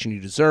relaxation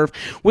you deserve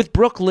with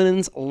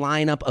Brooklinen's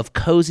lineup of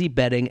cozy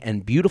bedding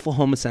and beautiful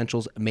home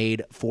essentials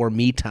made for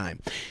me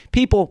time.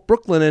 People,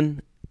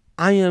 Brooklinen,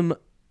 I am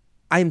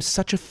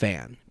such a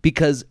fan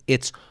because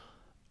it's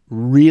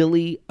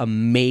really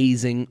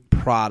amazing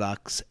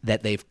products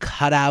that they've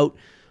cut out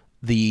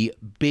the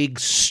big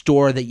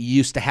store that you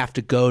used to have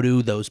to go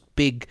to, those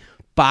big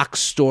box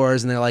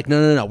stores, and they're like,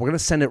 no, we're going to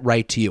send it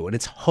right to you. And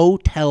it's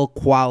hotel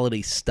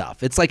quality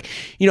stuff. It's like,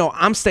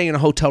 I'm staying in a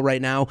hotel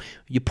right now.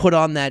 You put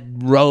on that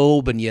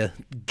robe and you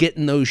get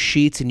in those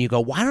sheets and you go,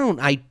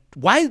 why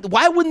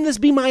wouldn't this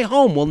be my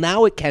home? Well,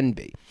 now it can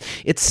be.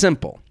 It's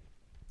simple.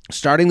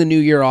 Starting the new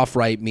year off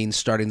right means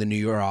starting the new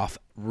year off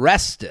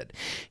rested.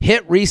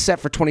 Hit reset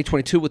for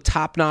 2022 with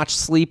top-notch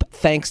sleep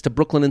thanks to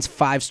Brooklinen's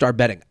 5-star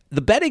bedding.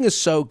 The bedding is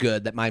so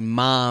good that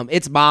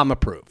it's mom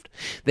approved.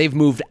 They've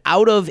moved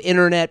out of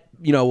internet,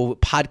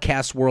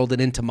 podcast world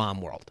and into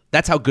mom world.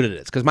 That's how good it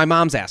is because my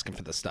mom's asking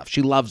for this stuff.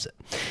 She loves it.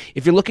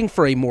 If you're looking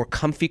for a more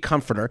comfy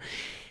comforter,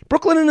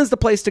 Brooklinen is the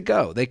place to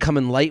go. They come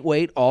in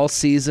lightweight all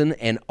season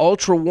and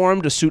ultra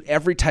warm to suit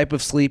every type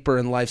of sleeper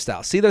and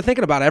lifestyle. See, they're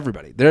thinking about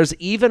everybody. There's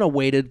even a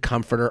weighted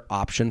comforter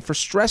option for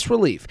stress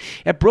relief.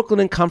 At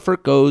Brooklinen,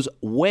 comfort goes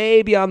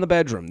way beyond the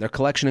bedroom. Their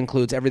collection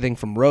includes everything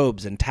from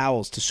robes and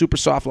towels to super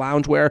soft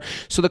loungewear,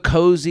 so the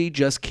cozy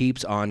just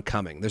keeps on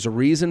coming. There's a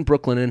reason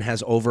Brooklinen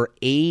has over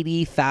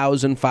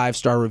 80,000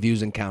 5-star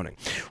reviews and counting.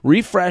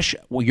 Refresh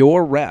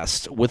your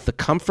rest with the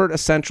comfort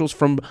essentials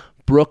from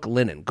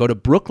Brooklinen. Go to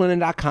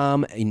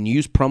brooklinen.com and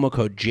use promo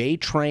code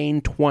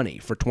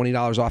JTRAIN20 for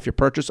 $20 off your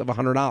purchase of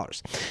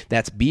 $100.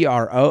 That's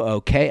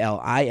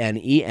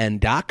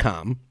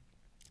BROOKLINEN.com.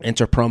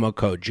 Enter promo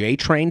code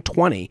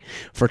JTRAIN20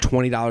 for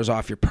 $20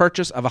 off your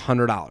purchase of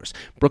 $100.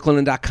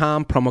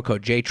 Brooklinen.com, promo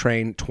code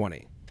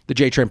JTRAIN20. The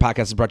J-Train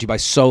podcast is brought to you by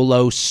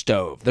Solo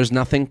Stove. There's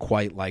nothing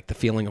quite like the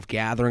feeling of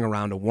gathering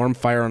around a warm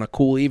fire on a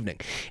cool evening.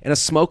 And a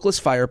smokeless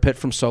fire pit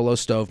from Solo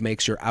Stove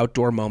makes your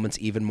outdoor moments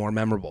even more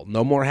memorable.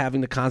 No more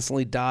having to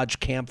constantly dodge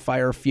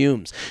campfire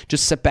fumes.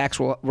 Just sit back,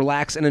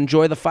 relax, and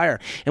enjoy the fire.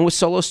 And with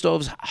Solo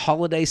Stove's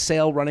holiday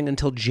sale running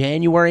until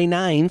January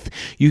 9th,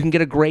 you can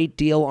get a great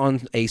deal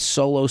on a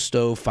Solo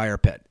Stove fire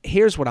pit.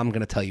 Here's what I'm going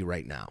to tell you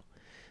right now.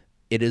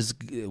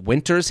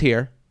 Winter's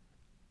here,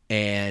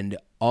 and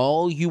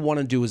all you want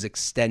to do is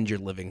extend your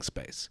living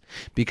space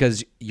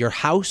because your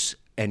house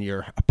and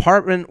your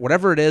apartment,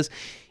 whatever it is,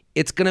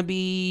 it's going to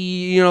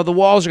be, the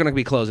walls are going to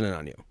be closing in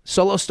on you.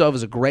 Solo Stove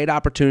is a great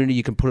opportunity.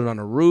 You can put it on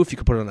a roof. You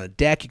can put it on a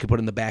deck. You can put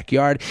it in the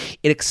backyard.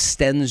 It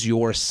extends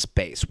your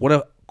space. What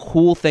a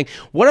cool thing.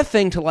 What a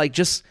thing to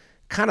just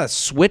kind of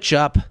switch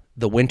up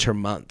the winter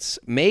months.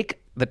 Make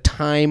the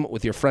time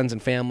with your friends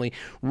and family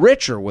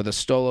richer with a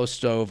Solo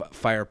Stove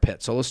fire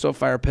pit. Solo Stove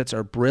fire pits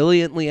are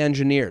brilliantly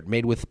engineered,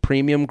 made with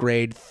premium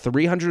grade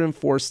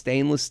 304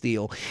 stainless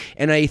steel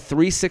and a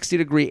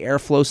 360-degree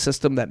airflow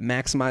system that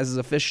maximizes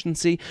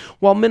efficiency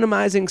while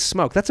minimizing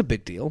smoke. That's a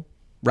big deal,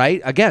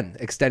 right? Again,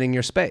 extending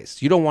your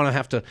space. You don't want to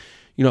have to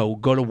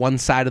go to one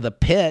side of the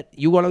pit.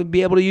 You want to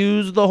be able to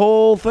use the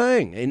whole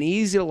thing. And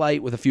easy to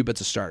light with a few bits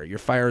of starter. Your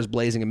fire is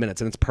blazing in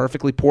minutes, and it's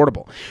perfectly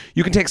portable.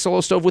 You can take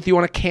Solo Stove with you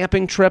on a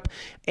camping trip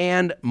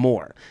and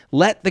more.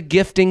 Let the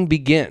gifting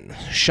begin.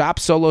 Shop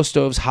Solo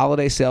Stove's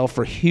holiday sale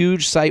for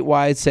huge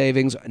site-wide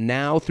savings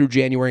now through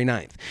January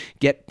 9th.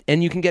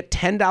 And you can get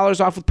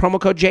 $10 off with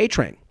promo code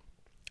JTRAIN.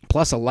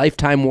 Plus a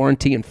lifetime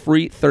warranty and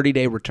free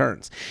 30-day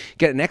returns.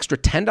 Get an extra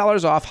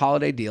 $10 off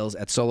holiday deals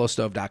at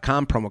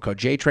solostove.com. Promo code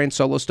JTRAIN.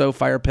 Solo Stove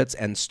fire pits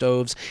and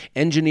stoves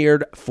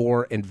engineered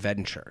for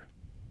adventure.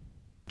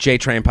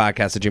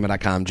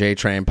 jtrainpodcast@gmail.com,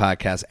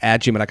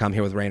 jtrainpodcast@gmail.com.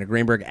 Here with Raina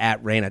Greenberg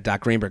at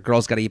Raina.Greenberg.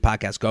 Girls Gotta Eat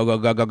Podcast. Go, go,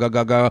 go, go, go,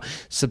 go, go.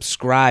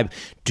 Subscribe.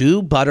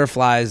 Do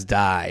butterflies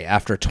die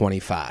after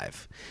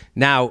 25?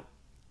 Now,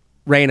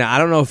 Raina, I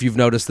don't know if you've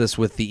noticed this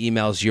with the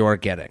emails you're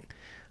getting,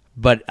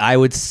 but I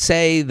would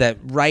say that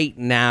right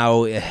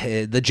now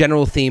the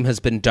general theme has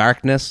been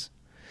darkness.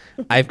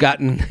 I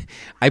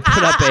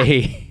put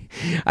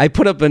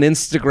up an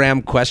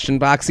Instagram question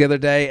box the other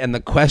day, and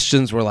the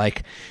questions were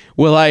like,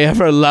 will I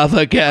ever love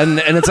again?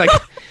 And it's like,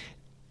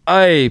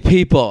 hey,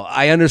 people,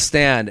 I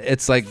understand.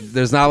 It's like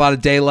there's not a lot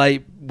of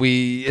daylight.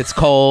 It's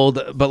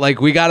cold, but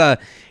like we gotta.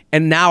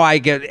 And now I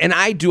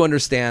do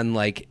understand,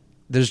 like,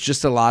 there's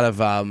just a lot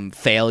of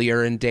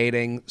failure in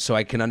dating. So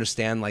I can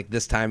understand, like,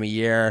 this time of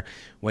year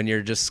when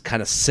you're just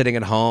kind of sitting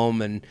at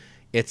home and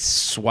it's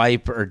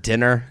swipe or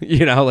dinner,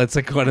 it's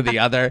like one or the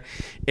other.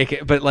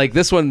 But like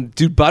this one,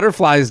 do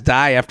butterflies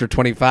die after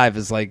 25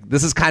 is like,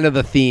 this is kind of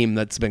the theme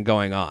that's been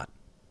going on.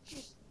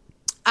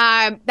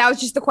 That was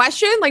just the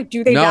question. Like,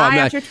 do they die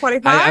after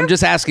 25? I'm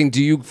just asking,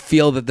 do you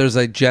feel that there's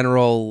a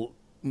general,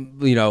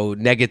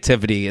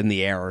 negativity in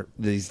the air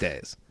these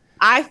days?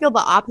 I feel the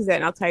opposite,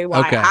 and I'll tell you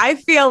why. Okay. I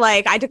feel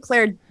like I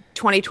declared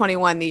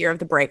 2021 the year of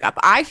the breakup.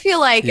 I feel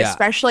like,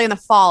 especially in the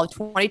fall of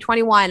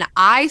 2021,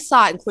 I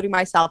saw, including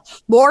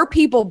myself, more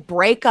people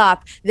break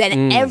up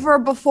than ever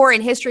before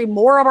in history,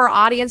 more of our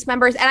audience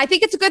members. And I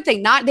think it's a good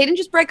thing. They didn't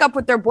just break up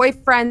with their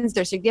boyfriends,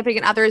 their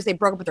significant others, they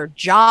broke up with their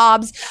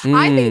jobs.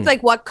 I think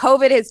like what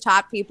COVID has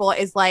taught people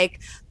is like,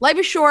 life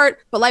is short,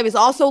 but life is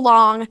also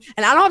long.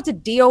 And I don't have to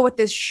deal with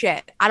this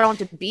shit. I don't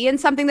have to be in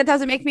something that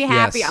doesn't make me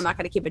happy. Yes. I'm not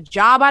going to keep a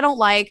job I don't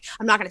like.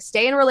 I'm not going to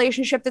stay in a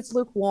relationship that's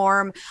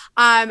lukewarm.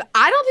 I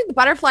don't think the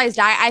butterflies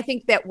die. I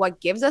think that what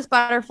gives us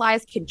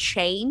butterflies can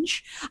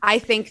change. I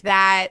think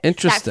that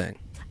interesting.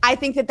 I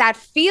think that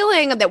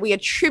feeling that we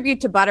attribute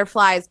to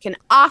butterflies can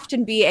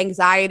often be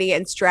anxiety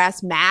and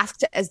stress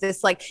masked as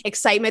this like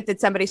excitement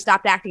that somebody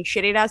stopped acting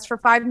shitty at us for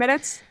 5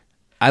 minutes.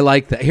 I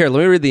like that. Here,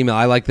 let me read the email.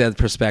 I like that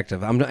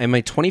perspective. I'm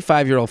a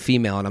 25-year-old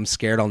female, and I'm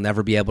scared I'll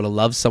never be able to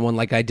love someone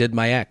like I did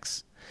my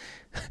ex.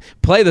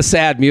 Play the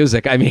sad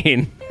music. I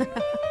mean,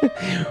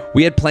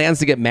 we had plans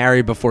to get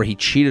married before he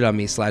cheated on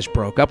me /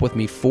 broke up with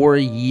me 4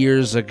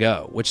 years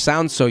ago, which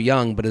sounds so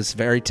young, but is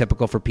very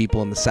typical for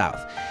people in the South.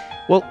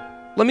 Well,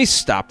 let me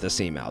stop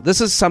this email.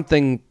 This is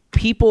something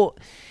people...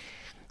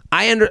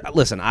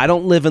 Listen, I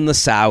don't live in the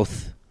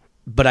South,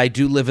 but I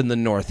do live in the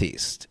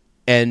Northeast.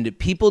 And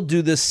people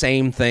do the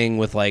same thing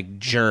with like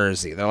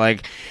Jersey. They're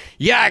like,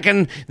 yeah, I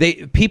can.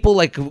 People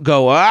like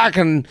go, I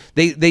can.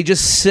 They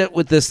just sit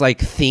with this like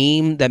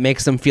theme that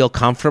makes them feel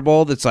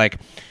comfortable. That's like,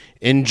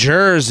 in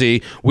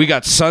Jersey, we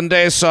got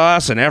Sunday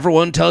sauce, and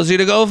everyone tells you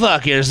to go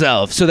fuck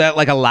yourself. So that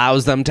like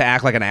allows them to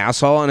act like an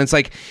asshole. And it's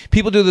like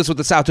people do this with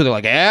the South too. They're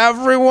like,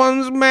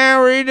 everyone's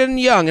married and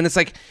young, and it's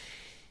like,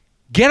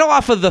 get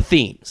off of the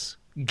themes.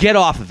 Get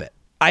off of it.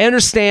 I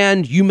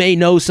understand you may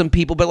know some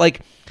people, but like.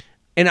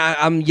 And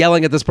I'm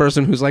yelling at this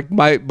person who's like,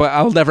 but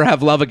I'll never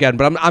have love again.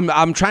 But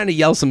I'm trying to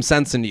yell some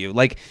sense into you.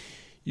 Like,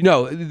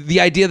 the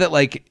idea that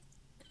like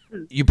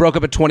you broke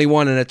up at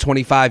 21 and at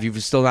 25,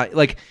 you've still not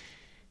like,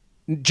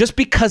 just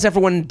because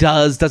everyone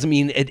doesn't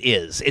mean it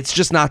is. It's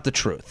just not the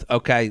truth.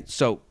 Okay.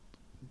 So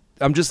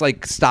I'm just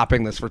like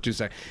stopping this for 2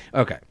 seconds.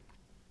 Okay.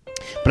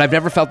 But I've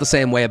never felt the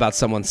same way about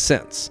someone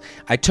since.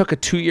 I took a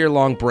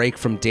 2-year-long break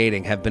from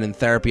dating, have been in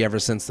therapy ever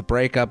since the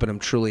breakup, and I'm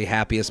truly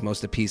happiest,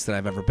 most at peace that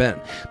I've ever been.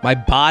 My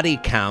body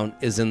count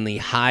is in the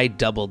high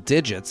double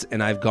digits,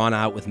 and I've gone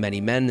out with many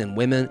men and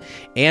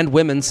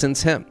women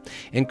since him,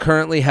 and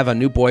currently have a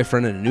new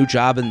boyfriend and a new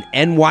job in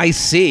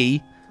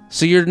NYC.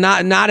 So you're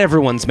not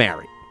everyone's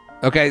married,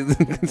 okay?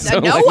 So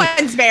no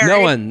one's married.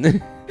 No one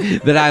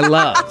that I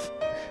love.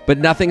 But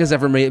nothing has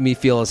ever made me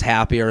feel as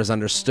happy or as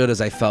understood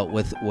as I felt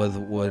with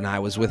when I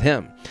was with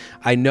him.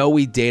 I know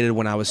we dated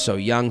when I was so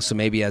young, so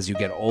maybe as you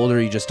get older,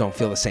 you just don't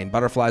feel the same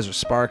butterflies or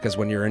spark as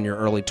when you're in your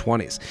early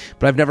 20s.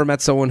 But I've never met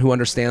someone who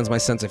understands my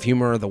sense of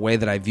humor or the way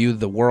that I view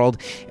the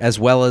world as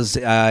well as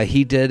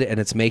he did, and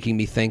it's making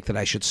me think that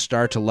I should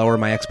start to lower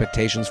my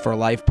expectations for a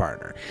life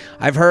partner.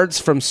 I've heard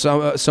from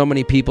so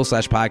many people /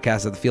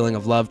 podcasts that the feeling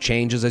of love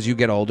changes as you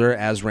get older,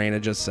 as Raina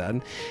just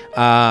said,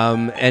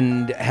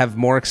 and have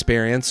more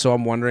experience, so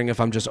I'm wondering if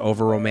I'm just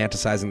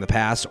over-romanticizing the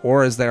past,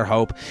 or is there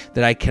hope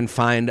that I can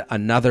find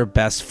another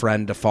best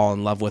friend to fall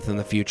in love with in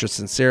the future?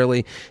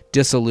 Sincerely,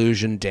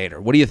 disillusioned dater.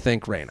 What do you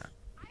think, Raina?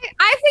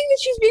 I think that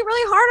she's being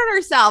really hard on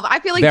herself. I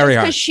feel like just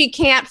because she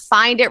can't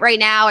find it right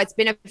now, it's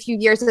been a few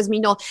years, doesn't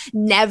mean you'll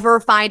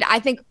never find. I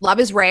think love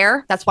is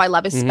rare. That's why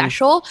love is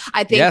special.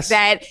 I think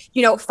that,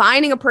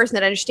 finding a person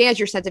that understands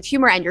your sense of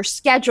humor and your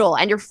schedule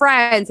and your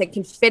friends and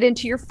can fit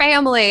into your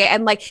family,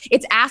 and like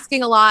it's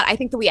asking a lot. I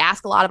think that we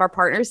ask a lot of our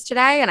partners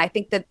today, and I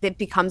think that it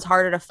becomes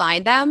harder to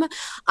find them.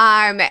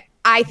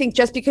 I think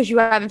just because you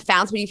haven't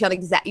found somebody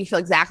you feel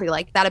exactly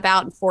like that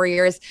about in 4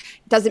 years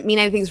doesn't mean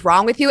anything's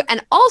wrong with you.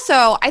 And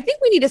also, I think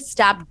we need to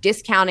stop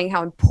discounting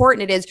how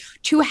important it is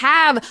to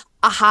have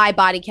a high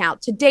body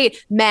count, to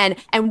date men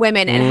and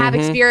women and have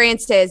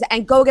experiences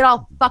and go get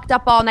all fucked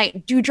up all night,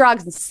 and do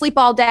drugs and sleep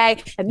all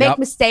day and make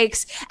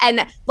mistakes.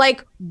 And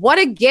like, what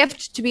a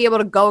gift to be able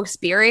to go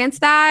experience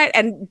that,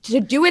 and to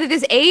do it at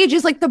his age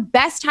is like the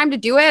best time to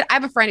do it. I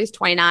have a friend who's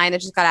 29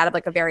 that just got out of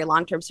like a very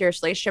long-term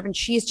serious relationship, and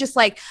she's just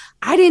like,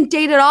 I didn't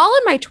date at all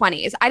in my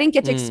 20s. I didn't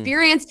get to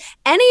experience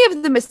any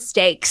of the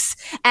mistakes.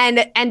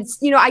 And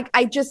you know,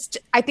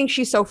 I think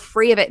she's so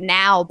free of it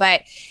now,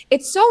 but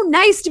it's so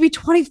nice to be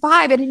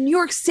 25 and in New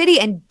York City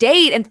and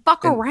date and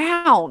fuck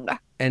around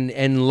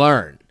and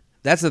learn.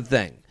 That's the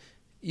thing.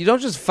 You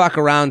don't just fuck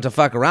around to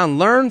fuck around.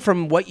 Learn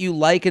from what you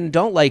like and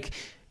don't like.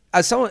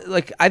 As someone,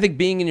 like, I think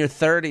being in your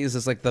 30s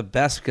is like the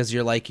best, because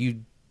you're like,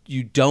 you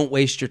don't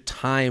waste your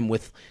time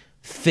with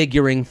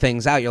figuring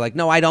things out. You're like,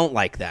 no, I don't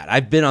like that.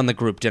 I've been on the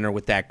group dinner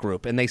with that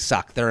group and they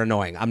suck. They're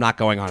annoying. I'm not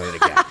going on it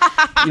again.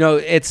 You know,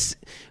 it's,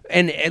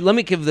 and let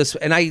me give this,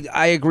 and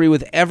I agree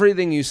with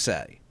everything you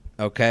say.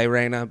 Okay,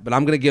 Raina, but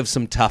I'm going to give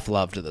some tough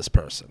love to this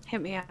person.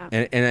 Hit me up.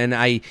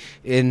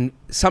 And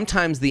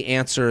sometimes the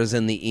answer is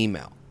in the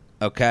email.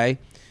 Okay.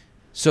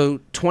 So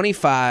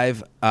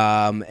 25,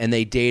 and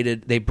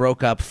they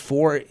broke up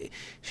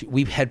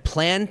we had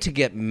planned to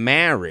get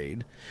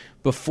married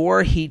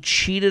before he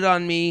cheated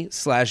on me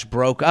 /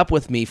 broke up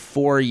with me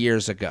 4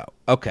 years ago.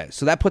 Okay,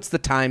 so that puts the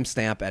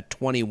timestamp at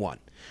 21.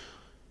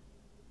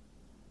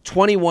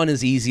 21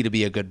 is easy to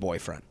be a good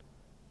boyfriend.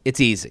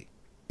 It's easy.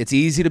 It's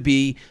easy to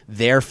be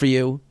there for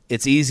you.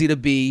 It's easy to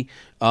be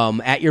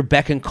at your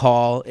beck and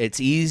call. It's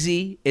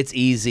easy. It's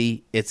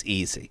easy. It's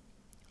easy.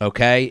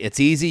 Okay? It's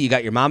easy. You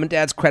got your mom and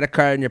dad's credit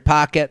card in your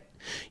pocket.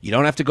 You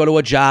don't have to go to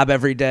a job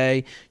every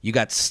day. You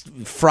got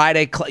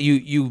Friday.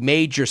 You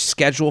made your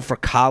schedule for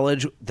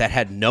college that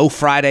had no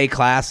Friday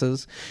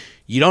classes.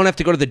 You don't have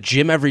to go to the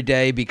gym every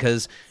day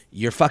because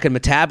your fucking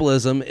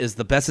metabolism is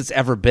the best it's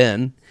ever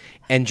been,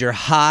 and you're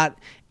hot.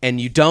 And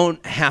you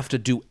don't have to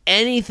do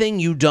anything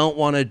you don't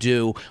want to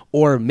do,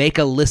 or make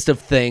a list of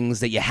things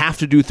that you have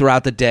to do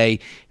throughout the day,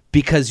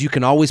 because you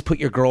can always put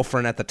your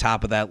girlfriend at the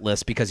top of that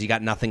list because you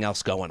got nothing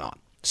else going on.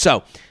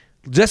 So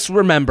just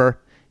remember,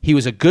 he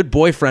was a good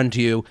boyfriend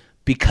to you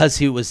because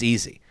he was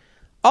easy.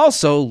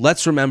 Also,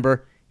 let's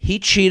remember, he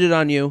cheated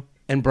on you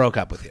and broke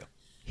up with you.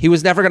 He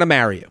was never going to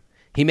marry you.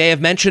 He may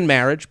have mentioned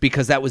marriage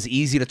because that was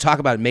easy to talk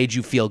about. It made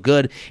you feel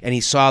good, and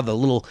he saw the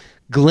little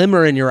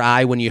glimmer in your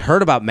eye when you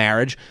heard about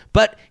marriage,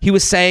 but he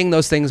was saying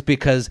those things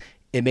because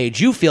it made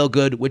you feel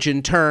good, which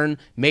in turn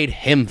made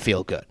him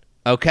feel good.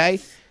 Okay?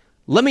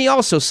 Let me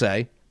also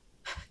say,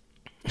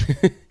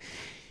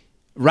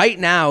 right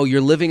now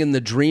you're living in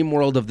the dream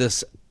world of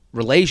this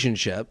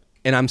relationship,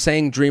 and I'm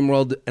saying dream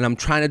world, and I'm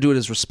trying to do it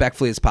as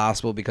respectfully as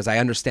possible because I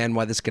understand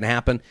why this can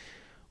happen.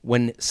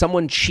 When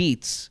someone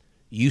cheats,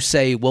 you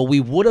say, well, we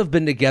would have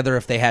been together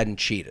if they hadn't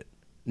cheated.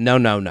 No.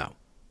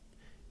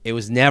 It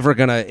was never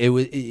gonna.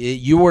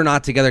 You were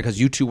not together because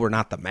you two were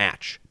not the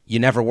match. You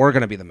never were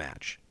gonna be the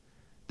match.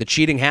 The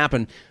cheating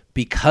happened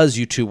because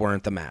you two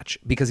weren't the match.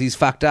 Because he's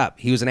fucked up.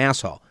 He was an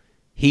asshole.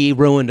 He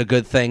ruined a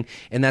good thing,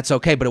 and that's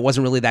okay. But it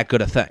wasn't really that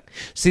good a thing.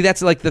 See,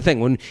 that's like the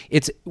thing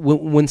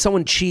when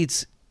someone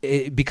cheats,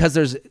 because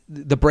there's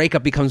the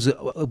breakup becomes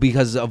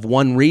because of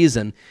one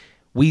reason.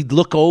 We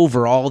look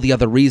over all the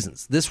other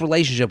reasons. This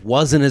relationship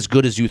wasn't as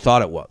good as you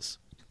thought it was.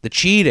 The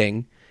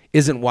cheating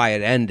isn't why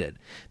it ended.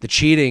 The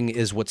cheating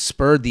is what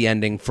spurred the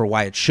ending for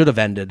why it should have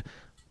ended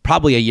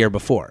probably a year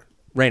before.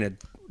 Raina,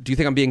 do you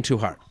think I'm being too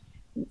hard?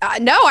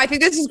 No, I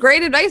think this is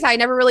great advice. I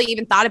never really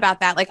even thought about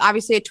that. Like,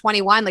 obviously at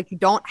 21, like, you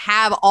don't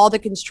have all the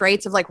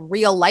constraints of like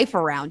real life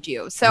around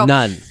you. So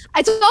none.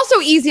 It's also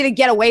easy to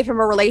get away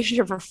from a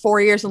relationship for 4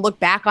 years and look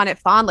back on it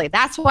fondly.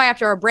 That's why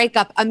after a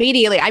breakup,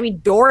 immediately, I mean,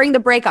 during the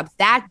breakup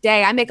that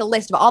day, I make a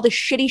list of all the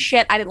shitty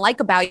shit I didn't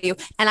like about you.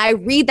 And I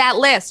read that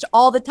list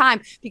all the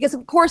time because,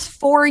 of course,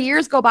 4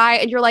 years go by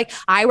and you're like,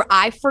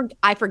 I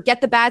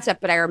forget the bad stuff,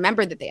 but I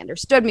remember that they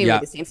understood me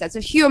with the same sense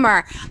of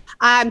humor.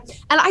 And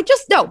I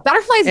just know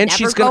butterflies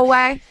never go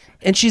away.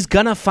 And she's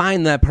gonna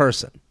find that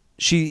person.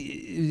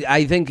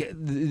 I think,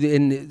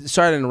 and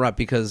sorry to interrupt,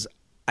 because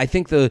I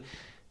think the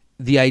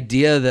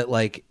idea that,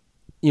 like,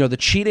 you know, the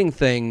cheating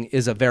thing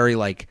is a very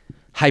like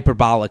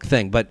hyperbolic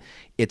thing, but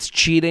it's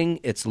cheating,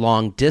 it's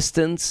long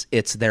distance,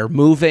 it's they're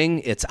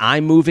moving, it's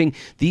I'm moving.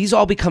 These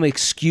all become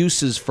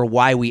excuses for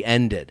why we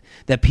ended.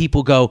 That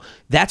people go,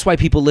 that's why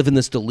people live in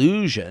this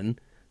delusion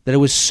that it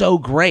was so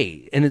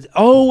great. And it's,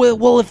 oh,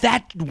 well, if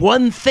that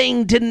one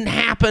thing didn't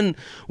happen,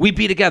 we'd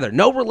be together.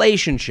 No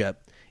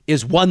relationship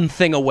is one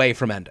thing away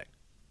from ending.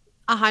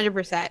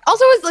 100%.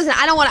 Also, listen,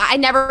 I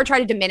never try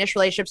to diminish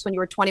relationships when you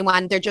were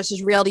 21. They're just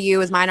as real to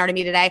you as mine are to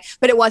me today.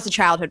 But it was a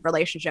childhood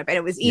relationship and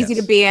it was easy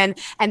to be in.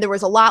 And there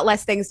was a lot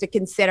less things to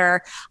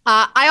consider.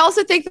 I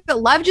also think that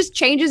love just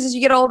changes as you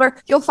get older.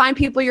 You'll find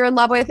people you're in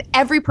love with.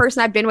 Every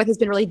person I've been with has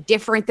been really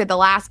different than the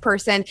last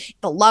person.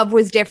 The love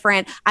was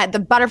different. The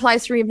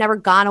butterflies for me have never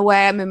gone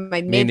away. I'm in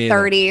my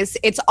mid-30s.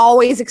 It's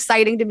always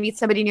exciting to meet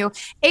somebody new.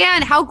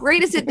 And how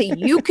great is it that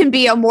you can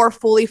be a more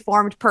fully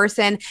formed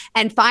person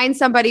and find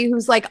somebody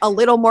who's like a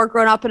little more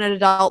grown up and an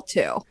adult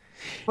too?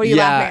 What are you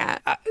laughing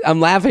at? I'm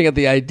laughing at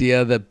the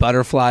idea that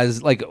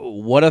butterflies, like,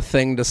 what a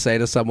thing to say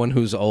to someone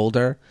who's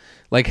older.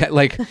 Like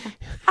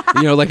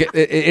you know, like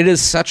it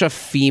is such a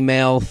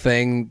female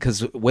thing,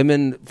 because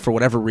women, for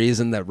whatever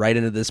reason, that write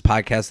into this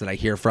podcast that I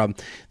hear from,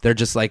 they're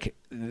just like,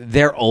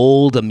 they're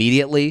old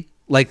immediately.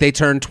 Like, they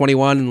turn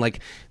 21 and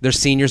like they're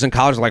seniors in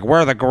college, like,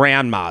 we're the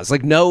grandmas.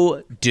 Like,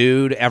 no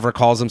dude ever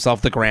calls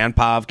himself the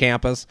grandpa of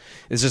campus.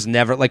 It's just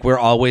never, like, we're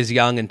always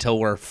young until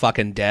we're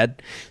fucking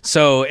dead.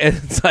 So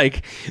it's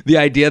like the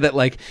idea that,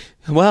 like,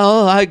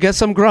 well, I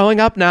guess I'm growing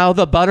up now.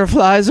 The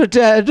butterflies are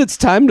dead. It's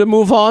time to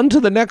move on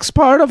to the next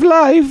part of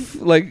life.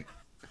 Like,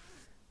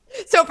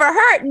 So for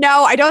her,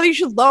 no, I don't think you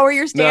should lower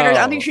your standards.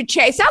 I don't No. think you should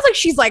chase. Sounds like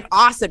she's like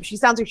awesome. She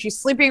sounds like she's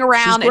sleeping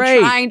around She's great.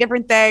 and trying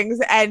different things.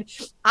 And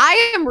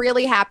I am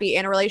really happy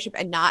in a relationship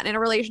and not in a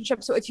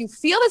relationship. So if you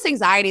feel this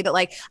anxiety that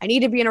like, I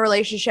need to be in a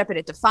relationship and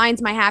it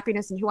defines my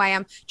happiness and who I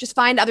am, just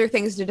find other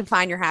things to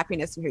define your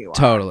happiness and who you are.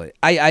 totally.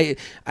 I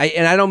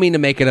and I don't mean to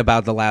make it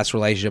about the last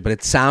relationship, but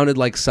it sounded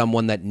like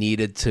someone that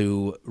needed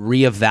to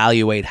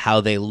reevaluate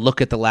how they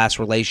look at the last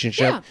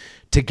relationship Yeah.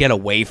 to get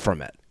away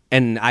from it.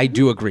 And I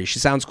do agree. She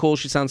sounds cool.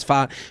 She sounds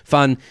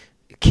fun.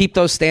 Keep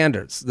those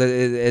standards.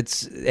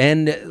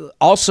 And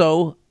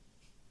also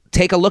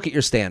take a look at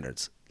your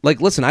standards.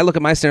 Like, listen, I look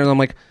at my standards. I'm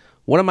like,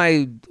 what am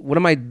I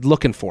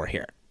looking for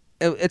here?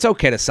 It's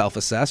okay to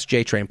self-assess.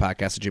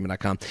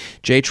 jtrainpodcast@gmail.com.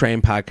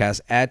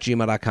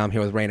 jtrainpodcast@gmail.com.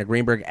 Here with Raina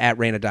Greenberg at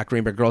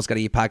Raina.Greenberg. Girls Gotta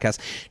Eat podcast.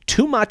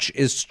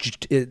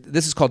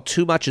 This is called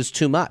Too Much is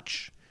Too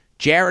Much.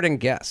 Jared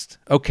and guest.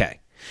 Okay.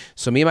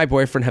 So me and my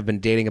boyfriend have been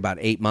dating about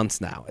 8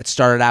 months now. It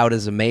started out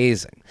as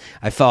amazing.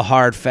 I fell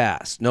hard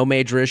fast. No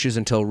major issues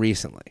until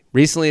recently.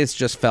 Recently, it's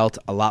just felt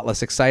a lot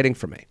less exciting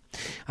for me.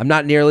 I'm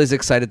not nearly as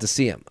excited to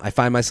see him. I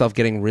find myself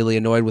getting really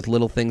annoyed with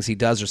little things he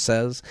does or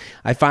says.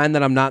 I find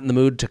that I'm not in the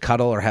mood to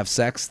cuddle or have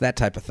sex, that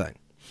type of thing.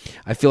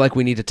 I feel like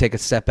we need to take a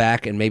step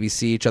back and maybe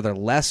see each other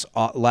less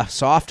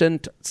often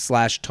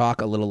 /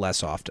 talk a little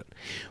less often.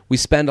 We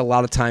spend a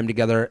lot of time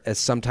together, as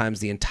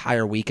sometimes the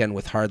entire weekend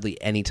with hardly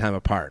any time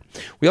apart.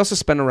 We also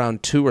spend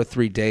around 2 or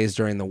 3 days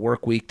during the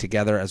work week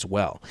together as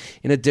well.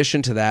 In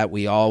addition to that,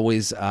 we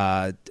always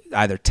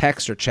either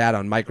text or chat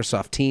on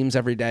Microsoft Teams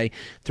every day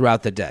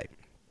throughout the day.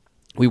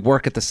 We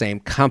work at the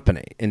same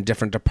company in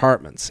different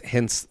departments,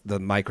 hence the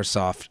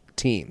Microsoft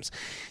Teams.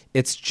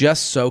 It's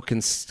just so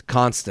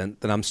constant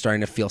that I'm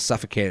starting to feel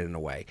suffocated in a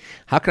way.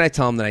 How can I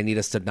tell him that I need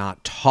us to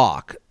not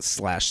talk /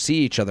 see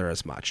each other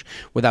as much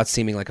without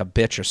seeming like a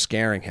bitch or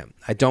scaring him?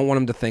 I don't want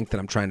him to think that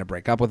I'm trying to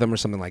break up with him or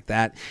something like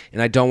that,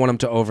 and I don't want him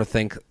to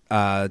overthink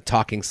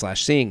talking /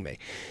 seeing me.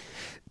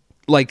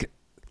 Like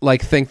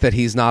think that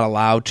he's not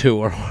allowed to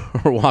or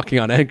walking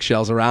on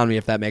eggshells around me,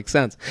 if that makes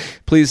sense.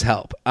 Please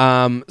help.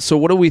 So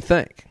what do we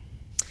think?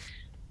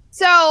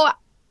 So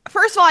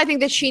first of all, I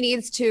think that she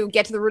needs to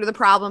get to the root of the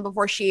problem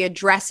before she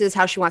addresses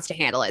how she wants to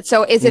handle it.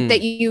 So is it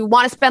that you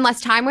want to spend less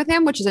time with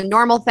him, which is a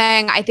normal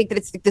thing? I think that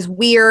it's like this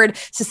weird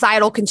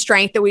societal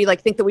constraint that we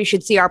like think that we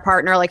should see our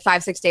partner like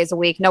 5-6 days a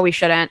week. No, we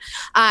shouldn't.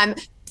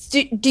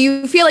 Do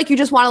you feel like you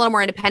just want a little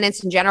more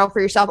independence in general for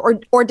yourself,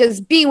 or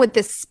does being with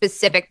this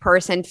specific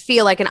person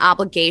feel like an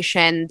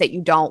obligation that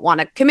you don't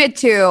want to commit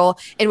to,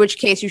 in which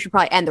case you should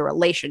probably end the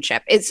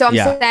relationship? So I'm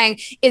saying,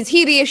 is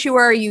he the issue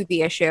or are you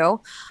the issue?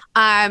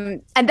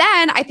 And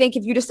then I think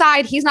if you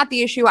decide he's not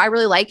the issue, I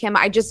really like him.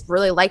 I just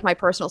really like my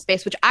personal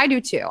space, which I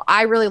do too.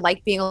 I really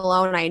like being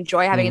alone. I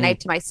enjoy having a night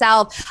to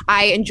myself.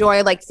 I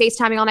enjoy like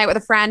FaceTiming all night with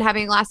a friend,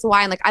 having a glass of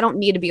wine. Like, I don't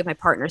need to be with my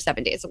partner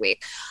 7 days a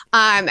week.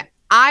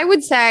 I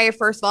would say,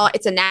 first of all,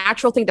 it's a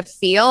natural thing to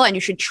feel, and you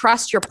should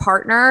trust your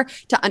partner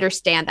to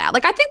understand that.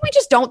 Like, I think we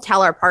just don't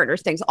tell our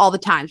partners things all the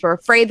time. We're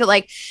afraid that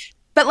but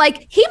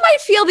he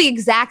might feel the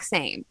exact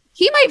same.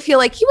 He might feel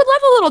like he would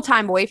love a little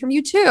time away from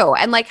you too.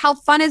 And like, how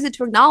fun is it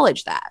to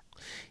acknowledge that?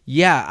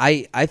 Yeah,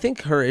 I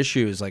think her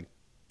issue is like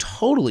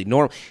totally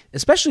normal,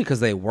 especially because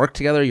they work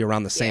together. You're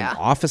around the same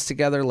office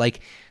together. Like,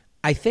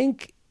 I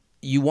think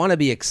you want to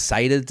be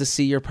excited to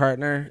see your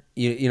partner.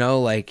 You know,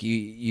 like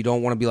you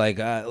don't want to be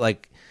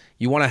like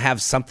you want to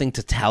have something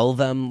to tell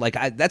them. Like,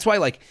 that's why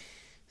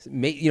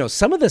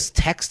some of this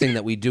texting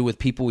that we do with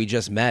people we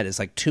just met is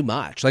like too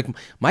much. Like,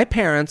 my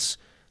parents,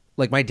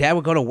 like my dad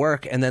would go to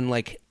work and then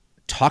like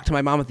talk to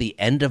my mom at the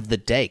end of the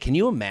day. Can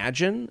you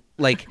imagine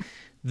like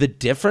the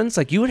difference?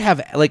 Like, you would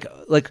have like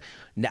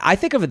I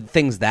think of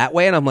things that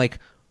way, and I'm like,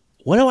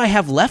 what do I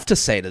have left to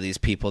say to these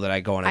people that I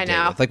go on a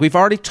date with? Like, we've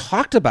already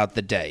talked about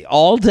the day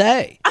all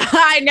day.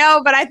 I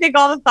know, but I think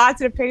all the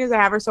thoughts and opinions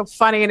I have are so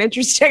funny and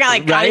interesting. I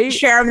gotta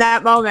share them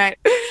that moment.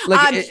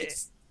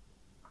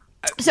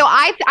 So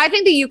I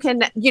think that you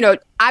can,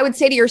 I would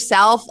say to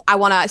yourself, I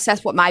want to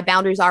assess what my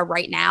boundaries are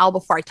right now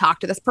before I talk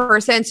to this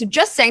person. So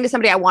just saying to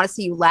somebody, I want to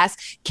see you less,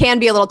 can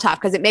be a little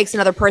tough because it makes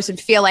another person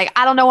feel like,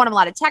 I don't know when I'm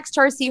allowed to text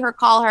her, see her,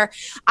 call her.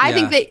 I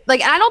think that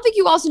and I don't think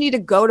you also need to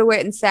go to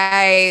it and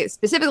say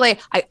specifically,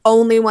 I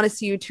only want to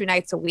see you 2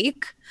 nights a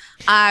week.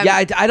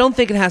 I don't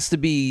think it has to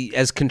be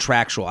as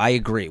contractual. I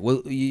agree.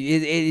 Well,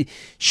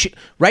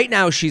 right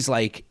now she's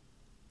like,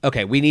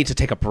 okay, we need to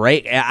take a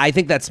break. I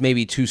think that's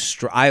maybe too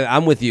strong.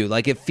 I'm with you.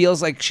 Like, it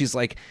feels like she's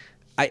like,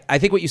 I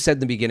think what you said in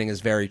the beginning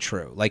is very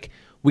true. Like,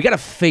 we got to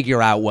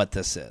figure out what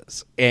this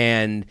is.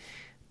 And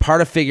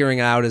part of figuring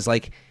it out is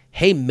like,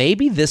 hey,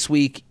 maybe this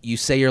week you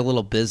say you're a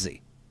little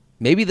busy.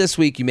 Maybe this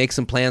week you make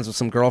some plans with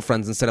some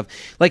girlfriends instead of,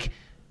 like,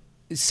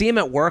 see them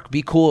at work,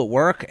 be cool at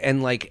work,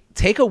 and, like,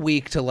 take a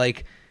week to,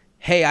 like,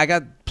 hey, I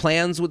got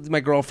plans with my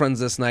girlfriends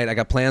this night. I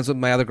got plans with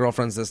my other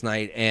girlfriends this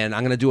night, and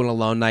I'm going to do an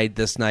alone night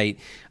this night.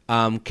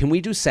 Can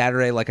we do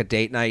Saturday like a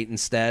date night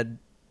instead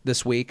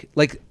this week?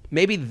 Like,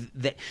 maybe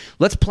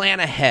let's plan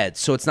ahead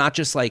so it's not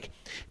just like,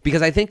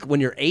 because I think when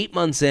you're 8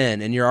 months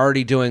in and you're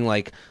already doing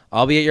like,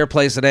 I'll be at your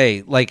place at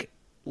 8, like,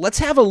 let's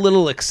have a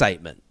little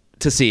excitement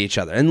to see each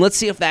other. And let's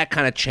see if that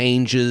kind of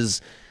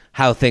changes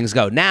how things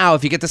go. Now,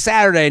 if you get to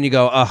Saturday and you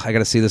go, oh, I got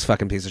to see this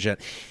fucking piece of shit.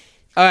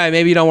 All right,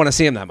 maybe you don't want to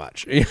see him that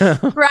much. Right.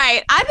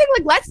 I think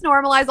like let's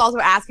normalize also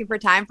asking for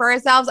time for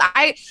ourselves.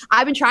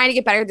 I've been trying to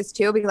get better at this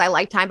too because I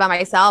like time by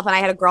myself. And I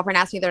had a girlfriend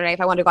ask me the other day if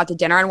I wanted to go out to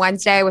dinner on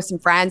Wednesday with some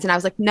friends, and I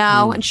was like,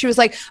 no. And she was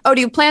like, oh, do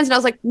you have plans? And I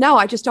was like, no,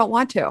 I just don't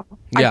want to.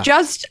 Yeah. I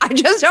just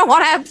don't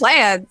want to have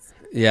plans.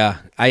 Yeah,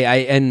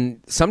 and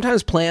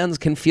sometimes plans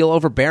can feel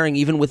overbearing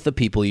even with the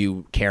people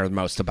you care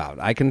most about.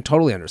 I can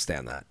totally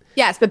understand that.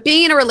 Yes, but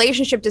being in a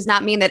relationship does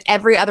not mean that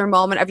every other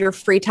moment of your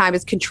free time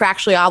is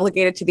contractually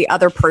obligated to the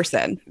other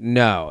person.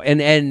 No,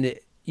 and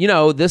you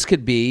know, this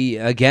could be,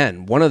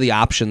 again, one of the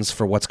options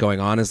for what's going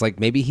on is like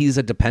maybe he's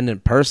a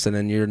dependent person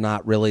and you're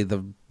not really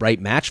the right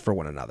match for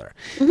one another.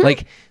 Mm-hmm.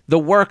 Like, the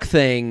work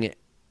thing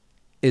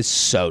is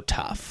so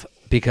tough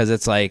because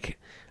it's like,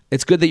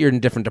 it's good that you're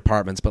in different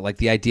departments, but like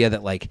the idea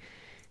that like,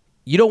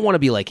 you don't want to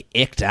be like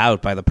icked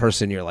out by the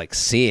person you're like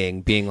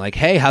seeing being like,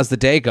 hey, how's the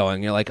day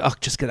going? You're like, oh,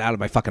 just get out of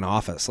my fucking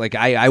office. Like,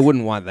 I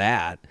wouldn't want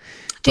that.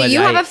 Do you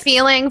have a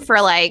feeling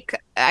for like,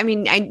 I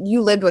mean,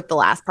 you lived with the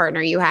last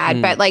partner you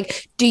had, but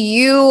like, do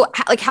you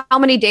like, how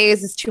many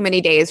days is too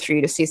many days for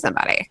you to see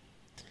somebody?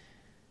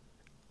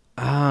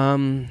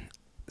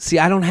 See,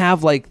 I don't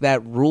have like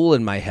that rule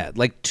in my head.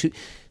 Like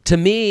to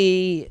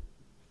me,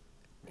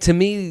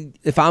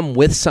 if I'm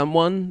with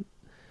someone,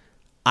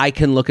 I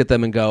can look at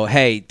them and go,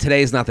 hey,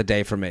 today's not the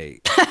day for me.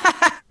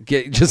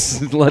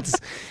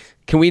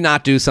 Can we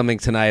not do something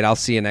tonight? I'll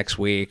see you next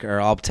week, or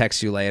I'll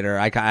text you later.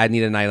 I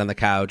need a night on the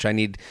couch. I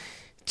need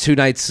 2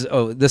 nights.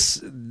 Oh,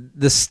 this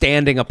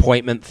standing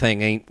appointment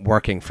thing ain't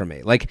working for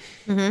me. Like,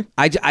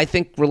 I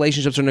think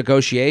relationships are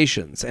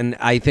negotiations, and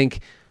I think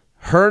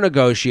her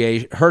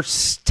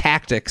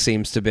tactic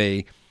seems to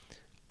be,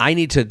 I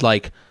need to,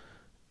 like,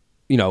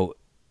 you know,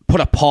 put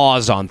a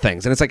pause on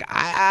things. And it's like,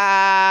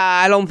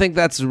 I don't think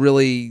that's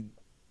really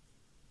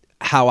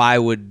how I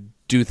would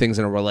do things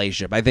in a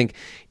relationship. I think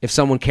if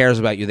someone cares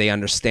about you, they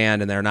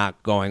understand, and they're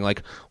not going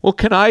like, well,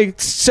 can I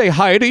say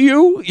hi to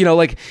you? You know,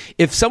 like,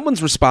 if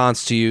someone's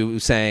response to you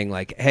saying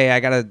like, hey,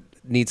 I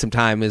need some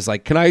time is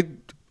like,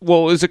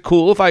 is it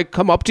cool if I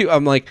come up to you?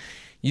 I'm like,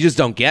 you just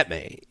don't get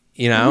me,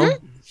 you know?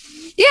 Mm-hmm.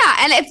 Yeah.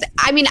 And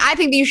I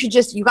think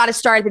that you got to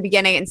start at the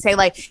beginning and say,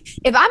 like,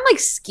 if I'm like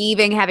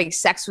skeeving, having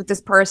sex with this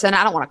person,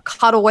 I don't want to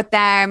cuddle with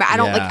them.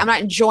 I'm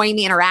not enjoying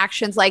the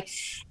interactions. Like,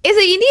 is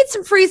it you need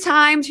some free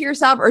time to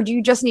yourself, or do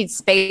you just need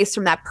space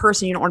from that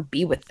person? You don't want to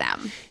be with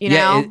them, you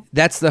know?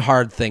 That's the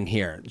hard thing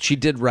here. She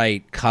did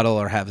write cuddle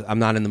or I'm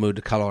not in the mood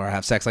to cuddle or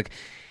have sex. Like,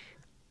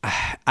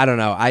 I don't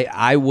know.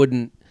 I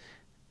wouldn't,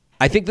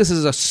 I think this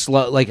is a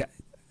slow, like,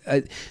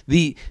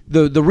 the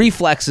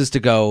reflex is to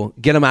go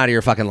get them out of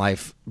your fucking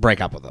life, break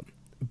up with them.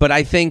 But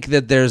I think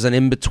that there's an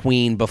in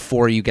between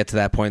before you get to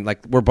that point.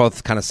 Like, we're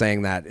both kind of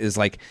saying that is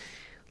like,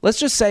 let's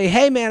just say,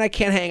 hey man, I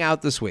can't hang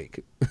out this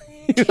week.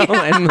 You know?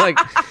 And like,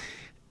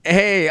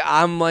 hey,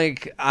 I'm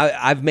like,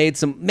 I've make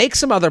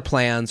some other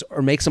plans,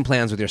 or make some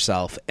plans with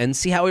yourself and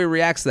see how he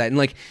reacts to that. And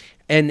like,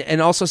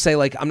 and also say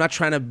like, I'm not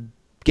trying to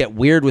get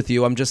weird with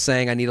you. I'm just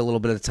saying I need a little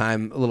bit of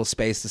time, a little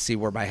space to see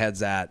where my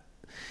head's at.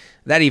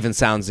 That even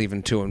sounds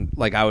even too,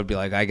 like, I would be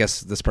like, I guess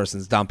this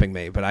person's dumping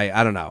me, but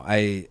I don't know.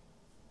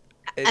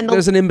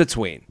 There's an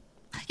in-between.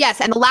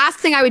 Yes, and the last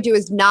thing I would do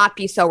is not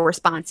be so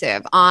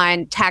responsive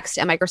on text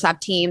and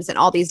Microsoft Teams and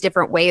all these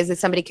different ways that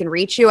somebody can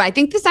reach you. I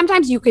think that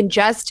sometimes you can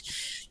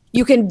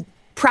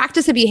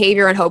practice a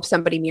behavior and hope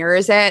somebody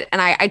mirrors it.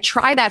 And I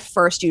try that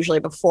first usually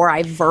before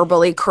I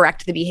verbally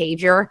correct the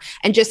behavior,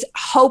 and just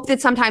hope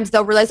that sometimes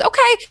they'll realize,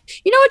 okay,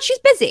 you know what, she's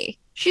busy.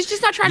 She's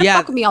just not trying to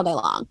fuck with me all day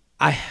long.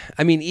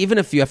 I mean, even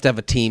if you have to have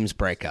a Teams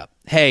breakup,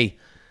 hey,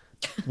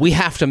 we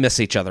have to miss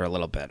each other a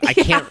little bit. I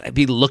can't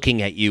be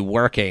looking at you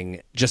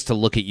working just to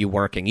look at you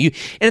working. And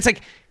it's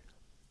like,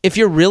 if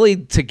you're really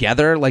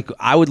together, like,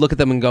 I would look at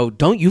them and go,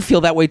 don't you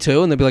feel that way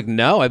too? And they'd be like,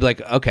 no. I'd be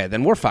like, okay,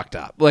 then we're fucked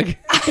up. Like,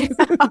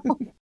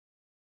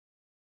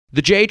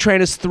 The J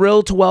Train is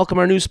thrilled to welcome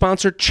our new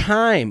sponsor,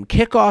 Chime.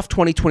 Kick off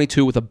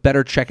 2022 with a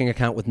better checking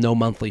account with no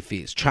monthly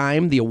fees.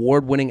 Chime, the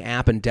award-winning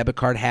app and debit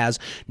card, has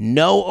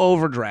no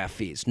overdraft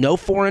fees, no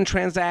foreign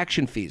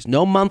transaction fees,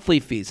 no monthly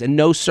fees, and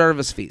no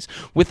service fees.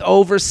 With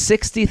over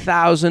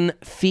 60,000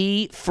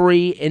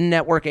 fee-free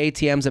in-network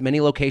ATMs at many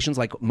locations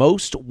like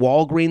most,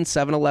 Walgreens,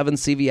 7-Eleven,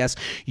 CVS,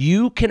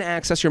 you can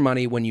access your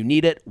money when you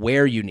need it,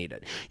 where you need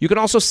it. You can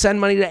also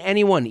send money to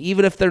anyone,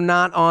 even if they're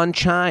not on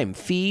Chime.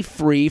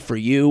 Fee-free for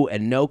you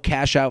and no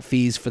cash out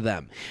fees for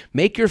them.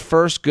 Make your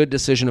first good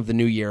decision of the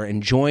new year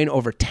and join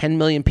over 10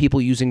 million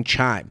people using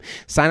Chime.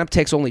 Sign up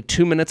takes only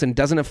 2 minutes and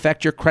doesn't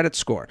affect your credit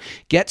score.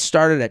 Get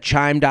started at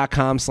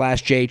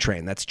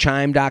chime.com/JTrain. That's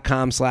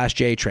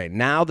chime.com/JTrain.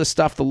 Now the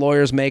stuff the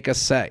lawyers make us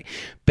say.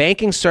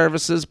 Banking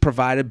services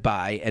provided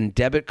by and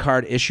debit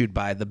card issued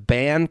by the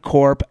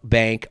Bancorp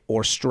Bank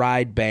or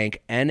Stride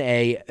Bank,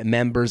 N.A.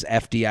 members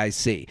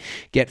FDIC.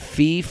 Get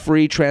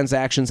fee-free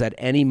transactions at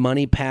any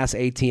MoneyPass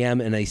ATM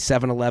in a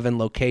 7-Eleven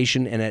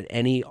location and at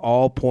any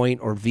Allpoint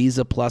or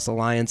Visa Plus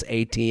Alliance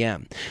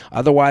ATM.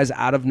 Otherwise,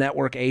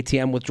 out-of-network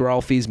ATM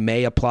withdrawal fees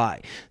may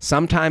apply.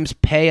 Sometimes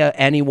pay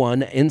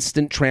anyone,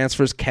 instant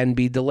transfers can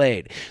be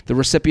delayed. The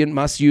recipient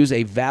must use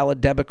a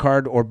valid debit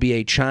card or be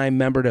a Chime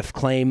member to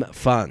claim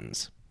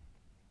funds.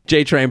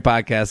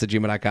 JTrainPodcast at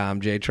gmail.com,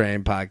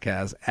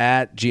 JTrainPodcast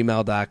at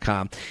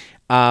gmail.com.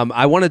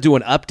 I want to do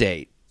an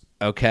update,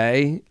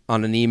 okay,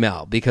 on an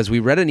email, because we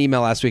read an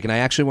email last week, and I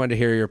actually wanted to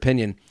hear your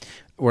opinion,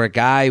 where a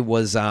guy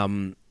was,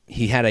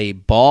 he had a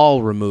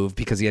ball removed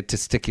because he had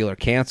testicular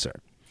cancer.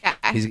 Yeah.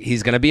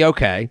 He's going to be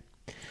okay.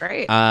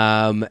 Great.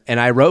 And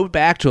I wrote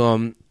back to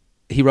him.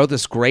 He wrote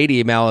this great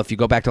email. If you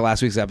go back to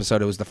last week's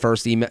episode, it was the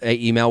first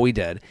email we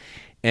did.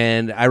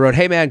 And I wrote,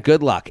 hey, man,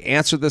 good luck.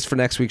 Answer this for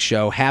next week's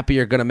show. Happy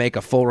you're going to make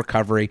a full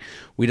recovery.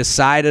 We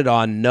decided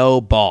on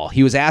no ball.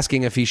 He was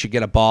asking if he should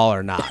get a ball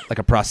or not, like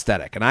a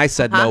prosthetic. And I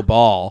said no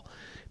ball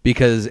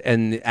because,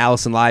 and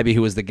Allison Leiby,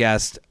 who was the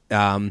guest,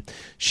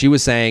 she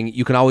was saying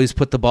you can always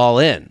put the ball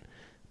in.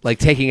 Like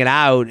taking it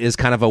out is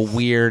kind of a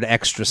weird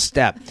extra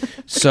step.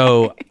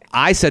 So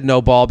I said no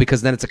ball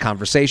because then it's a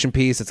conversation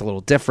piece. It's a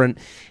little different.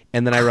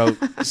 And then I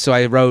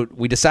wrote,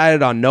 we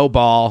decided on no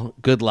ball.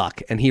 Good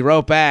luck. And he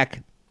wrote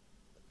back,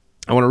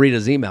 I want to read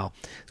his email.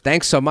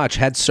 Thanks so much.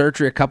 Had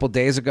surgery a couple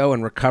days ago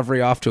and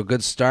recovery off to a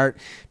good start.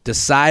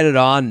 Decided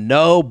on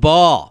no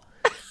ball.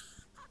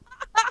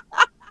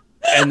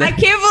 And then, I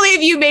can't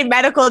believe you made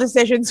medical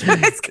decisions for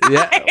this guy.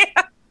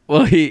 Yeah.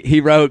 Well,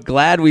 he wrote,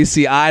 glad we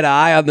see eye to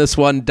eye on this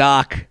one,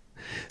 Doc.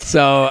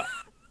 So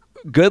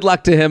good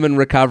luck to him in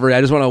recovery.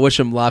 I just want to wish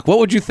him luck. What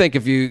would you think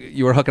if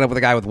you were hooking up with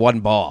a guy with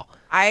one ball?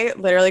 I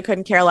literally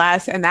couldn't care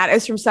less. And that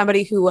is from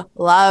somebody who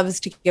loves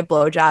to give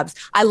blowjobs.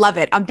 I love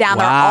it. I'm down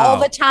there all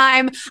the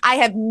time. I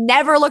have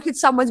never looked at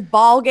someone's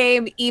ball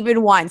game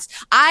even once.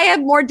 I have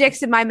more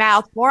dicks in my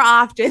mouth more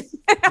often.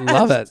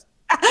 Love it.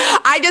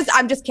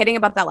 I'm just kidding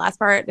about that last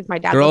part. If my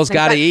dad girls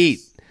got to eat.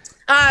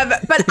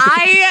 But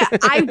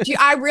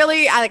I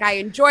really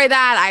enjoy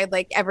that. I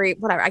like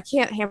whatever. I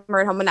can't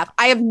hammer it home enough.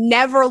 I have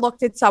never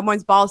looked at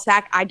someone's ball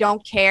sack. I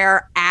don't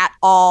care at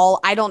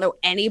all. I don't know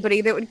anybody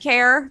that would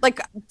care.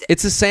 Like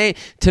it's the same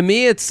to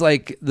me. It's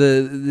like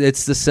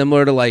it's the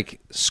similar to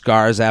like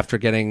scars after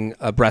getting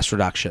a breast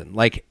reduction.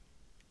 Like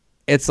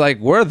it's like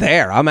we're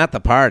there. I'm at the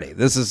party.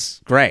 This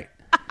is great.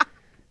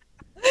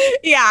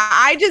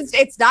 Yeah,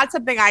 it's not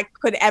something I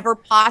could ever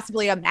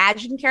possibly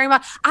imagine caring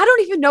about. I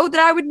don't even know that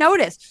I would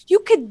notice. I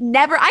could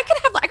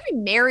be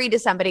married to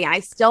somebody and I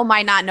still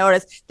might not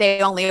notice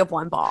they only have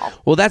one ball.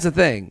 Well, that's the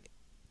thing.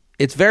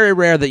 It's very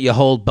rare that you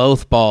hold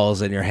both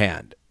balls in your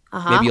hand.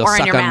 Maybe you'll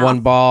suck on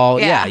one ball.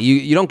 Yeah,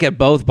 you don't get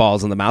both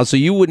balls in the mouth, so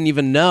you wouldn't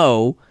even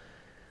know.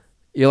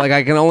 You're like,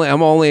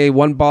 I'm only a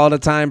one ball at a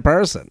time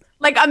person.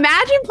 Like,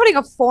 imagine putting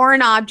a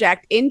foreign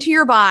object into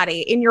your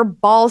body, in your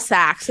ball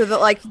sack, so that,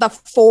 like, the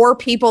 4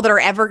 people that are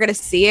ever going to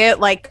see it,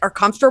 like, are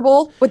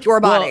comfortable with your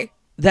body. Well,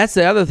 that's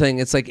the other thing.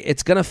 It's like,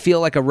 it's going to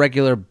feel like a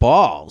regular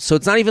ball. So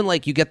it's not even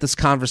like you get this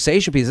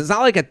conversation piece. It's not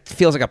like it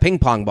feels like a ping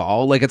pong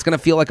ball. Like, it's going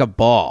to feel like a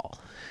ball.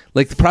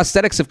 Like, the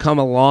prosthetics have come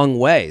a long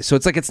way. So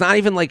it's like, it's not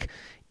even, like,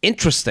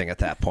 interesting at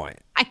that point.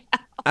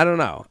 I don't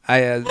know.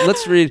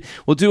 Let's read.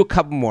 We'll do a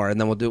couple more,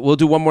 and then we'll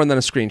do one more, and then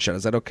a screenshot.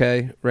 Is that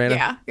okay,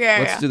 Raina? Yeah.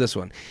 Let's do this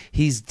one.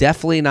 He's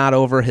definitely not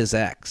over his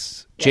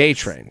ex. Yes.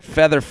 J-Train,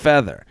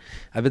 feather.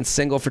 I've been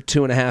single for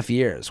 2.5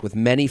 years, with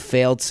many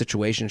failed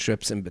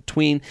situationships in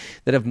between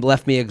that have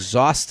left me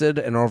exhausted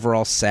and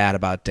overall sad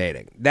about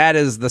dating. That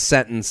is the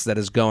sentence that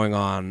is going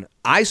on.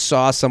 I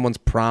saw someone's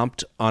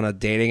prompt on a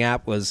dating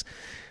app was,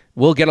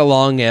 "We'll get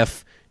along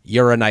if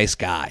you're a nice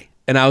guy,"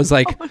 and I was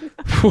like.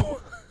 Oh,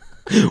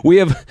 We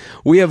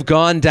have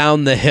gone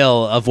down the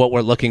hill of what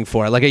we're looking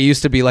for. Like it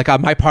used to be like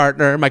my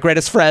partner, my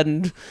greatest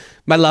friend,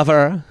 my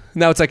lover.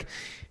 Now it's like,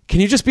 can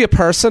you just be a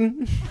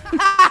person?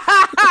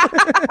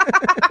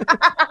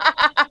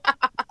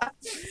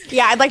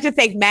 Yeah, I'd like to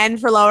thank men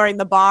for lowering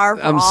the bar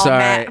for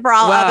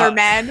other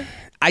men.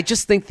 I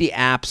just think the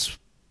apps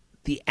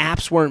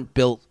weren't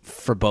built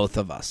for both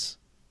of us.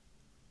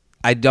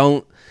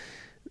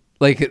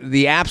 Like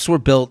the apps were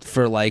built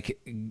for like,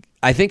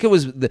 I think it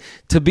was,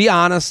 to be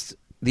honest,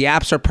 the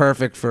apps are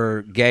perfect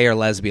for gay or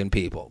lesbian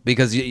people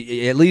because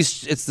at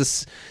least it's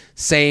the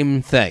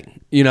same thing,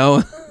 you know.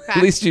 Okay.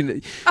 At least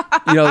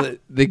the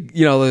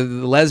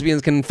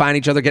lesbians can find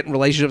each other, get in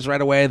relationships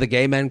right away. The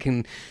gay men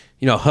can,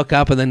 hook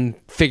up and then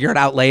figure it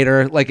out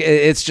later. Like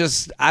it's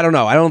just, I don't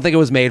know. I don't think it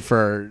was made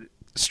for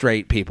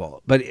straight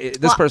people, but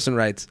this person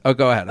writes, oh,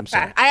 go ahead. I'm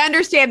sorry. I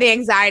understand the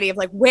anxiety of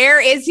like, where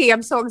is he?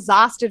 I'm so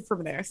exhausted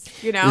from this,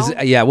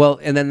 Yeah. Well,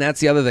 and then that's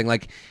the other thing.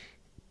 Like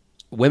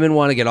women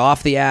want to get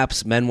off the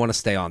apps. Men want to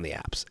stay on the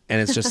apps. And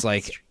it's just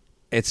like,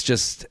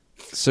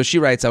 so she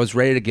writes, I was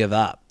ready to give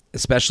up,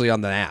 especially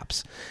on the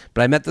apps,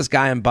 but I met this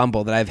guy on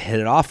Bumble that I've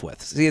hit it off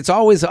with. See, it's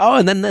always,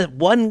 and then the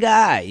one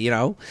guy,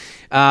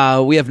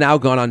 we have now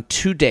gone on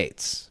 2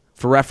 dates.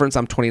 For reference,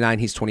 I'm 29,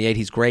 he's 28,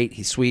 he's great,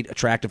 he's sweet,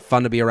 attractive,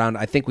 fun to be around.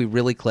 I think we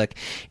really click,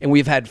 and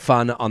we've had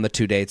fun on the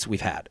 2 dates we've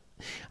had.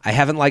 I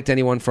haven't liked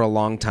anyone for a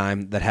long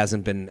time that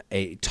hasn't been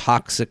a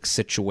toxic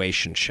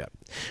situationship.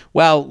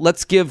 Well,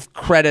 let's give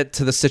credit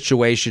to the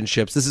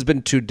situationships. This has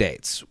been 2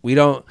 dates. We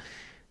don't,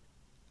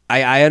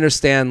 I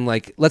understand,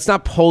 like, let's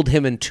not hold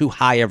him in too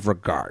high of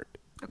regard.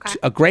 Okay.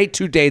 A great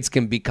 2 dates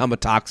can become a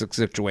toxic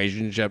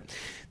situationship.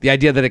 The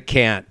idea that it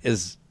can't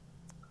is...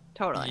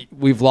 Totally.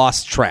 We've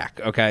lost track,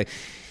 okay?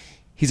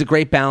 He's a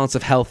great balance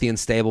of healthy and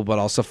stable, but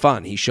also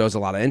fun. He shows a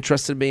lot of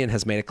interest in me and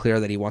has made it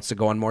clear that he wants to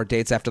go on more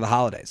dates after the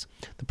holidays.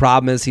 The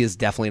problem is he is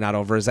definitely not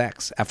over his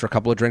ex. After a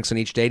couple of drinks on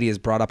each date, he has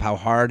brought up how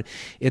hard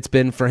it's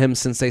been for him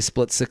since they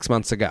split 6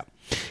 months ago.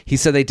 He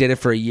said they did it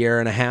for 1.5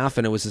 years,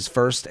 and it was his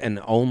first and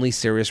only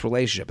serious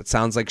relationship. It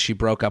sounds like she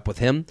broke up with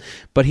him,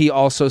 but he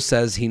also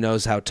says he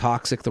knows how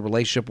toxic the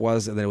relationship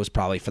was and that it was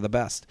probably for the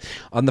best.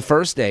 On the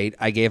first date,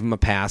 I gave him a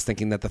pass,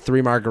 thinking that the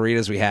 3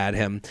 margaritas we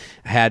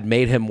had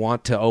made him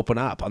want to open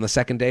up. On the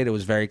second date, it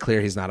was very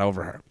clear he's not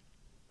over her.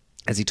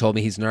 As he told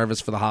me, he's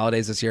nervous for the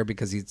holidays this year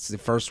because he's the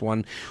first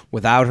one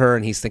without her,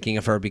 and he's thinking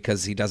of her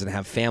because he doesn't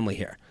have family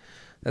here.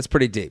 That's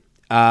pretty deep.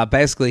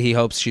 Basically, he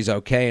hopes she's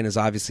okay and is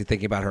obviously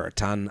thinking about her a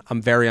ton. I'm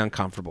very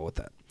uncomfortable with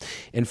it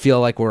and feel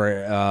like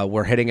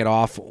we're hitting it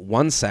off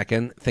 1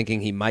 second,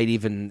 thinking he might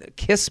even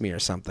kiss me or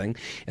something.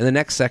 And the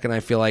next second, I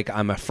feel like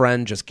I'm a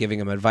friend just giving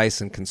him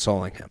advice and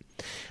consoling him.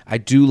 I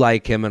do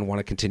like him and want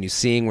to continue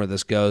seeing where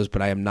this goes,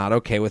 but I am not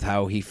okay with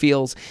how he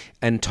feels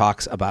and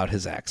talks about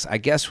his ex. I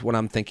guess when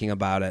I'm thinking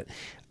about it,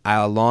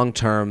 long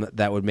term,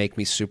 that would make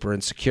me super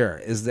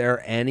insecure. Is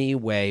there any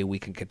way we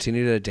can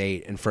continue to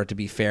date and for it to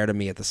be fair to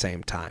me at the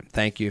same time?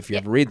 Thank you if you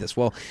ever read this.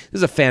 Well, this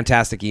is a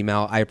fantastic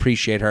email. I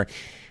appreciate her.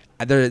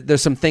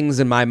 There's some things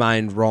in my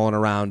mind rolling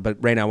around, but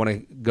Raina, I want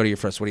to go to you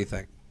first. What do you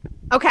think?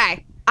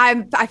 Okay.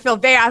 I feel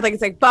like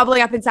it's like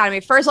bubbling up inside of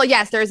me. First of all,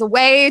 yes, there's a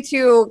way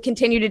to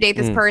continue to date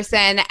this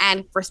person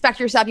and respect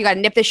yourself. You got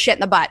to nip this shit in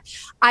the butt.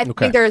 I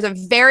think there's a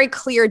very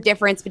clear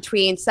difference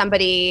between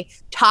somebody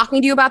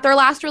talking to you about their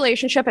last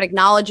relationship and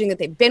acknowledging that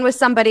they've been with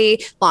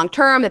somebody long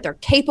term, that they're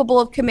capable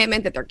of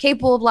commitment, that they're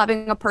capable of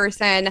loving a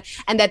person,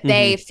 and that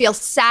they feel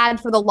sad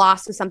for the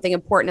loss of something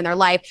important in their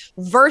life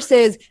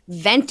versus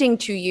venting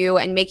to you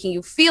and making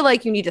you feel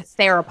like you need to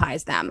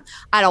therapize them.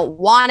 I don't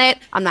want it.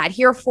 I'm not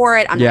here for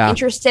it. I'm not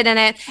interested in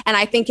it. And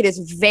I think it is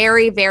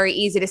very, very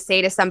easy to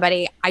say to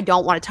somebody, I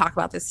don't want to talk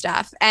about this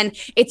stuff. And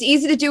it's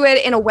easy to do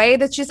it in a way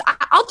that's just,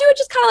 I'll do it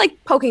just kind of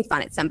like poking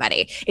fun at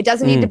somebody. It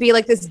doesn't need to be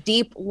like this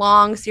deep,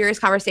 long, serious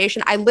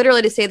conversation. I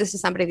literally just say this to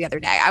somebody the other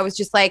day. I was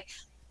just like,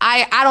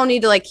 I don't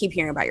need to like keep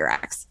hearing about your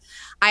ex.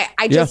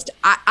 I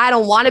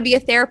don't want to be a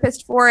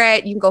therapist for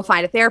it. You can go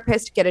find a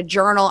therapist, get a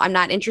journal. I'm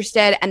not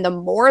interested. And the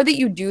more that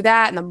you do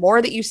that and the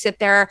more that you sit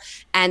there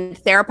and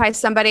therapize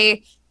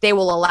somebody, they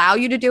will allow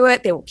you to do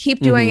it. They will keep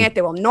doing it.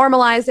 They will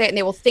normalize it. And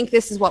they will think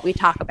this is what we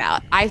talk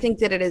about. I think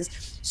that it is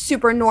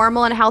super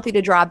normal and healthy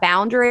to draw a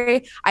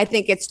boundary. I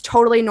think it's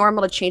totally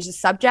normal to change the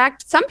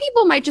subject. Some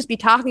people might just be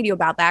talking to you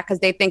about that because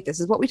they think this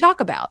is what we talk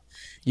about.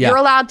 Yeah. You're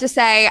allowed to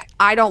say,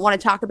 I don't want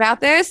to talk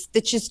about this.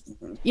 That's just,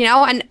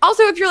 and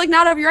also if you're like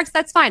not over your ex,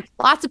 that's fine.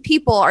 Lots of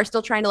people are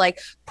still trying to like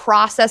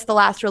process the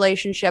last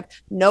relationship,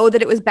 know that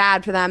it was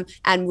bad for them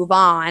and move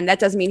on. That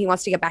doesn't mean he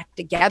wants to get back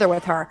together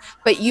with her,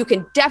 but you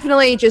can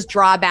definitely just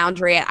draw a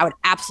boundary. And I would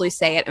absolutely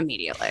say it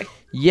immediately.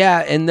 Yeah.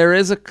 And there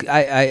is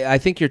I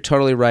think you're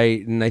totally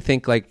right. And I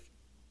think like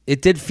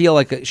it did feel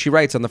like she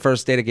writes on the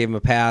first date, I gave him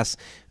a pass.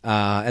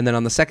 And then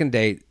on the second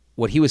date,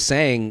 what he was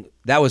saying,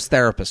 that was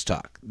therapist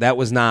talk. That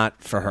was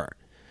not for her.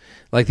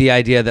 Like the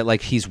idea that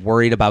like he's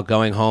worried about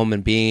going home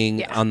and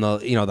being on the,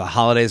 the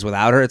holidays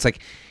without her. It's like,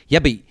 yeah,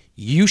 but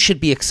you should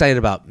be excited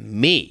about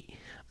me.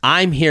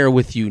 I'm here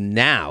with you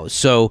now.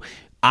 So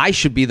I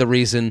should be the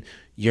reason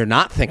you're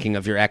not thinking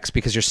of your ex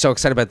because you're so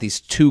excited about these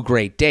 2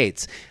 great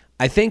dates.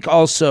 I think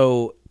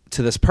also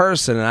to this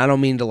person, and I don't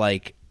mean to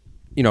like,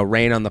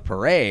 rain on the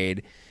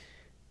parade,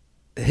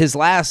 he's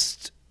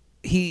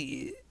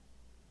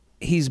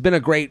been a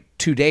great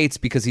 2 dates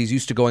because he's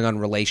used to going on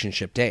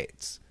relationship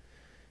dates.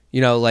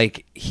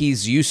 Like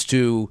he's used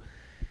to,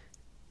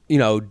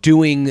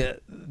 doing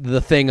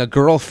the thing a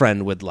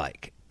girlfriend would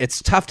like.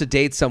 It's tough to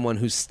date someone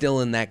who's still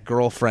in that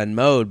girlfriend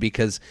mode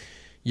because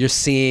you're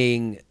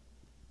seeing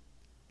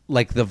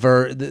like the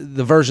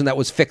version that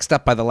was fixed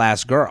up by the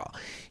last girl,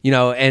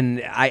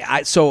 and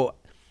so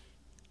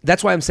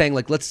that's why I'm saying,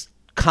 like, let's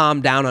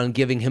calm down on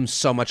giving him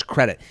so much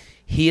credit.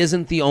 He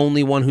isn't the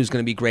only one who's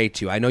going to be great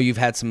to you. I know you've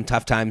had some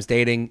tough times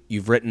dating.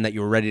 You've written that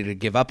you were ready to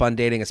give up on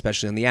dating,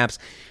 especially on the apps.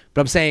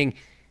 But I'm saying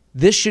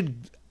this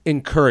should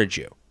encourage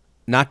you,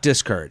 not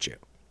discourage you.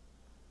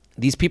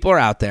 These people are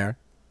out there.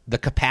 The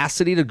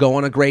capacity to go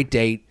on a great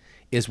date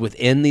is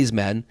within these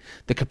men.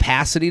 The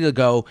capacity to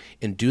go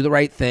and do the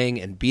right thing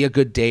and be a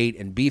good date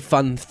and be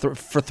fun for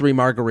 3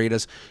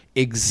 margaritas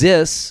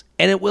exists,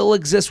 and it will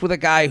exist with a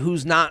guy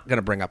who's not going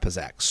to bring up his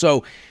ex.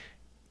 So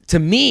to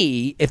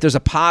me, if there's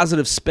a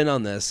positive spin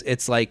on this,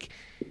 it's like,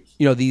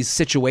 these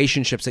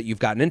situationships that you've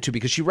gotten into,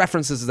 because she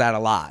references that a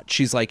lot.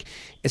 She's like,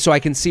 so I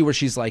can see where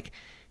she's like,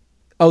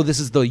 oh, this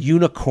is the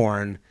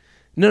unicorn.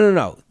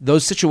 No.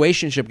 Those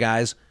situationship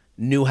guys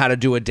knew how to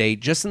do a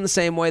date just in the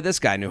same way this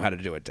guy knew how to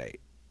do a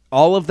date.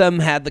 All of them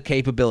had the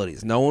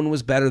capabilities. No one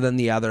was better than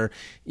the other.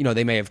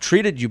 They may have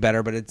treated you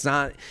better, but it's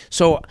not.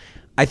 So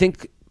I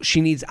think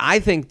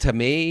to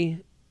me,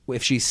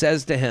 if she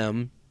says to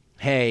him,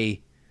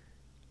 hey,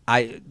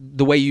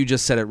 the way you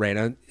just said it,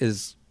 Raina,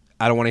 is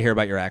I don't want to hear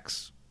about your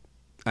ex.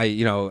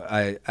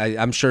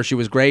 I'm sure she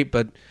was great,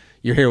 but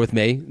you're here with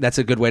me. That's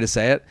a good way to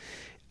say it.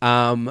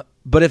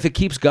 But if it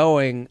keeps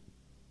going,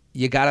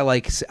 you gotta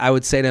I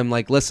would say to him,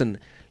 like, listen,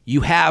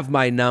 you have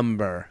my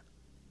number,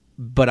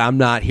 but I'm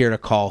not here to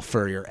call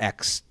for your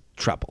ex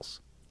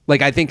troubles.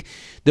 Like, I think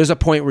there's a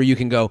point where you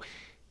can go,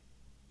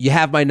 you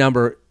have my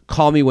number,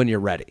 call me when you're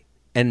ready,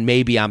 and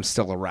maybe I'm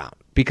still around.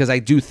 Because I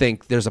do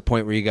think there's a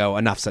point where you go,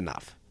 enough's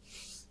enough.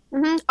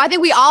 Mm-hmm. I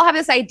think we all have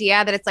this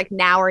idea that it's like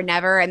now or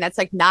never, and that's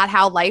like not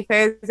how life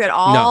is at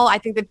all. No. I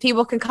think that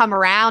people can come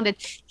around, and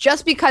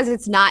just because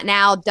it's not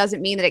now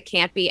doesn't mean that it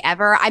can't be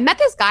ever. I met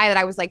this guy that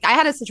I was like, I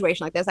had a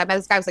situation like this. I met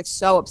this guy, I was like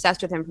so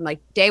obsessed with him from like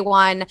day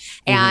one,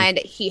 and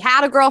he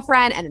had a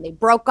girlfriend, and then they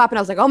broke up, and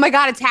I was like, oh my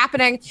God, it's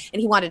happening. And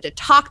he wanted to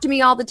talk to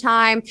me all the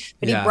time,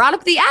 but he brought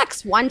up the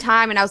ex one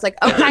time, and I was like,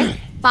 okay,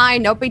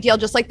 fine, no big deal.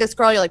 Just like this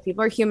girl, you're like,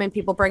 people are human,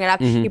 people bring it up.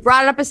 He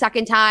brought it up a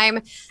second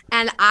time,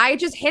 and I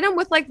just hit him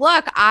with like,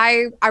 look,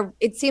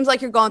 it seems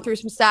like you're going through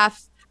some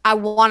stuff. I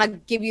want to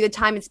give you the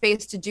time and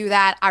space to do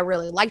that. I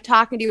really like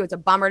talking to you. It's a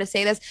bummer to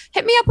say this.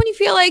 Hit me up when you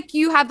feel like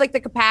you have like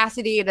the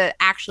capacity to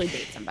actually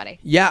date somebody.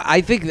 Yeah,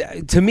 I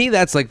think to me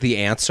that's like the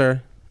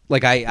answer.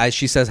 Like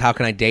she says, how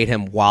can I date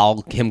him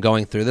while him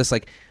going through this?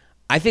 Like,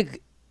 I don't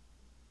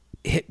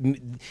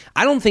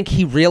think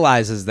he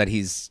realizes that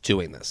he's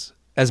doing this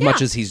as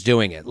much as he's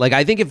doing it. Like,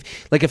 I think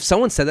if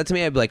someone said that to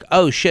me, I'd be like,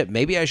 oh shit,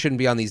 maybe I shouldn't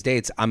be on these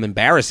dates. I'm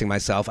embarrassing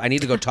myself. I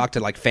need to go talk to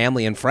like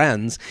family and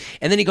friends.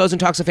 And then he goes and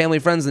talks to family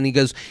and friends, and he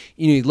goes,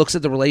 he looks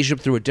at the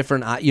relationship through a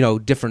different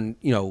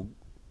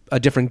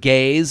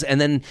gaze.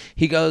 And then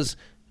he goes,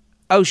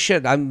 oh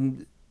shit,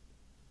 I'm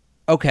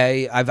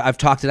okay. I've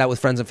talked it out with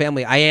friends and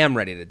family. I am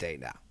ready to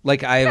date now.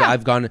 Like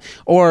I've gone,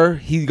 or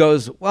he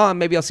goes, well,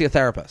 maybe I'll see a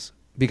therapist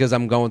because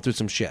I'm going through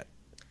some shit.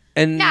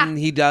 And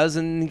he does,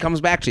 and he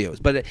comes back to you.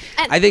 But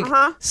I think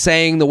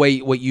saying the way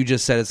what you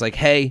just said is like,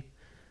 hey,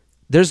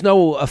 there's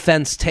no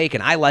offense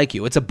taken. I like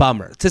you. It's a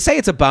bummer. To say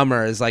it's a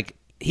bummer is like,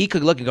 he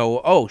could look and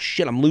go, oh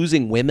shit, I'm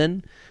losing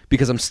women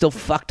because I'm still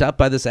fucked up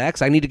by this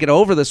ex. I need to get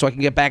over this so I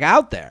can get back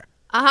out there.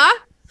 And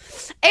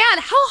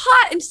how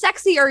hot and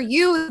sexy are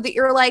you that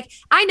you're like,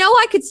 I know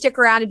I could stick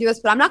around and do this,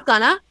 but I'm not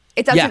gonna.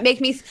 It doesn't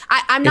make me.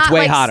 I'm not. It's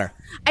way hotter.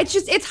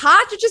 It's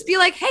hot to just be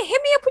like, hey,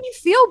 hit me up when you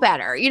feel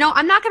better.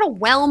 I'm not going to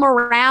whelm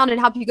around and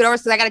help you get over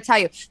this, because I got to tell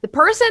you, the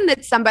person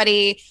that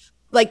somebody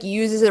like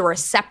uses a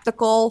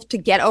receptacle to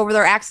get over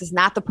their ex is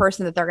not the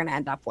person that they're going to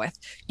end up with.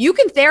 You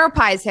can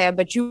therapize him,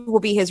 but you will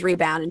be his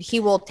rebound, and he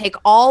will take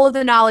all of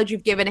the knowledge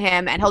you've given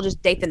him, and he'll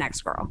just date the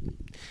next girl.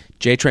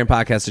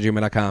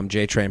 JTrainPodcast@gmail.com,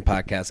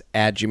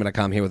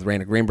 JTrainPodcast@gmail.com, here with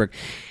Raina Greenberg.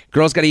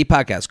 Girls Gotta Eat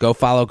Podcast. Go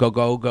follow,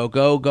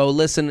 go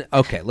listen.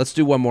 Okay, let's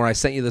do one more. I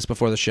sent you this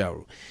before the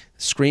show.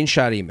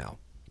 Screenshot email.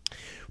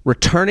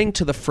 Returning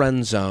to the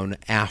friend zone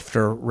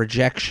after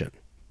rejection.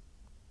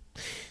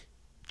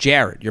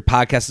 Jared, your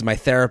podcast is my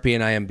therapy,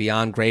 and I am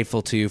beyond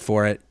grateful to you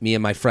for it. Me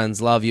and my friends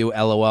love you.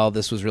 LOL,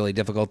 this was really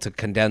difficult to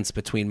condense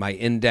between my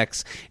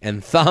index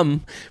and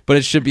thumb, but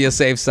it should be a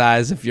safe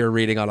size if you're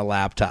reading on a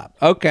laptop.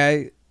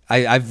 Okay.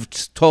 I've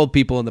told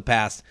people in the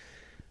past,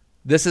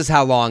 this is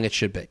how long it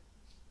should be.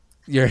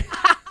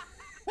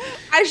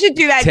 I should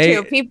do that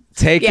too.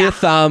 Take your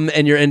thumb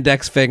and your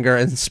index finger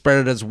and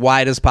spread it as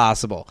wide as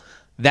possible.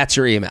 That's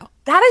your email.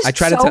 That is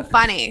so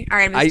funny. All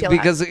right,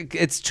 because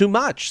it's too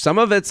much. Some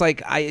of it's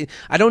like, I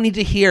don't need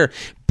to hear,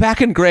 back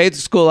in grade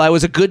school, I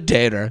was a good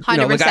dater.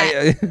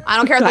 100%. I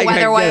don't care what the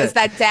weather was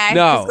that day.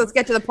 No. Let's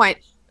get to the point.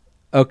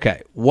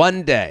 Okay.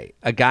 One day,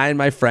 a guy in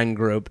my friend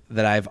group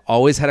that I've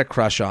always had a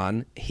crush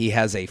on, he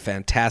has a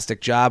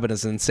fantastic job and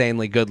is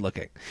insanely good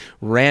looking,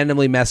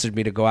 randomly messaged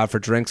me to go out for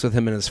drinks with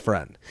him and his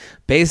friend.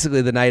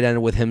 Basically, the night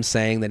ended with him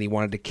saying that he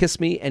wanted to kiss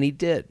me, and he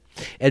did.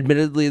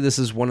 Admittedly, this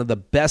is one of the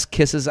best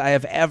kisses I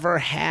have ever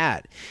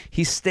had.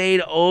 He stayed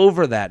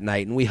over that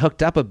night, and we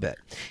hooked up a bit.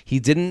 He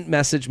didn't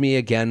message me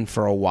again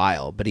for a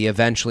while, but he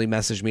eventually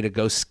messaged me to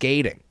go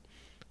skating.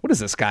 What is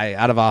this guy,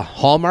 out of a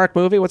Hallmark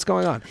movie? What's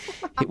going on?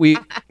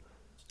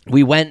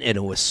 We went, and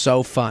it was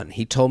so fun.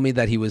 He told me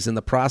that he was in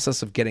the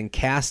process of getting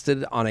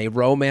casted on a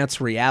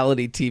romance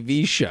reality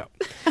TV show.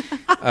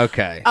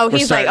 Okay.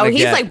 he's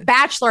like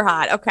Bachelor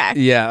hot. Okay.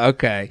 Yeah,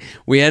 okay.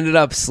 We ended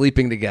up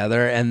sleeping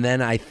together, and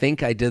then I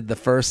think I did the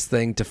first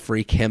thing to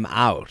freak him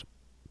out.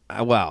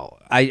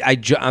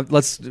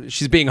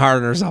 She's being hard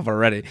on herself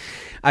already.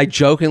 I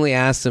jokingly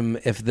asked him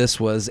if this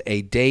was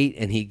a date,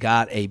 and he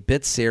got a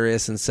bit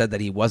serious and said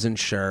that he wasn't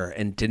sure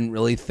and didn't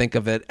really think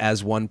of it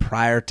as one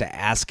prior to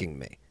asking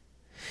me.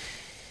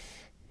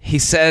 He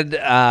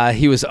said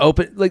he was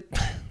open. Like,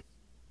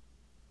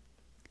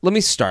 let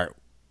me start.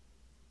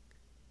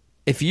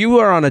 If you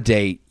are on a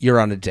date, you're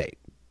on a date.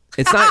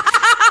 It's not.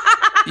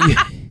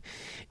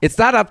 It's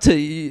not up to.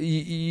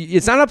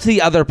 It's not up to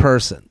the other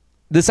person.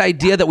 This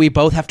idea that we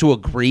both have to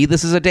agree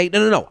this is a date.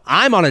 No.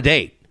 I'm on a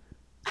date.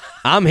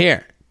 I'm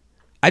here.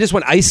 I just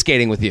went ice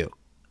skating with you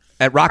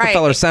at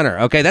Rockefeller Center.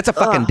 Okay, that's a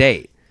fucking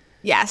date.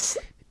 Yes.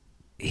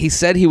 He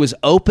said he was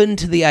open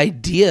to the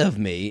idea of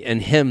me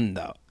and him,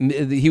 though.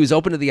 He was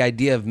open to the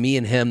idea of me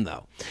and him,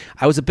 though.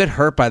 I was a bit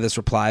hurt by this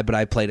reply, but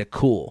I played it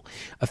cool.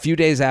 A few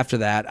days after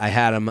that, I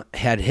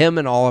had him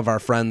and all of our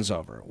friends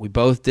over. We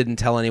both didn't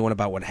tell anyone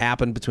about what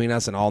happened between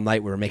us, and all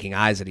night we were making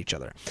eyes at each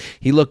other.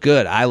 He looked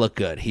good. I looked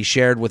good. He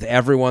shared with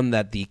everyone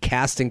that the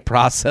casting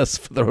process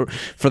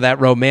for that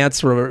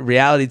romance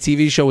reality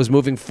TV show was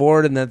moving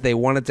forward and that they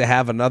wanted to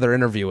have another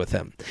interview with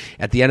him.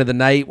 At the end of the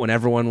night, when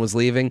everyone was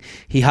leaving,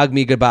 he hugged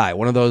me goodbye.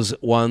 One of those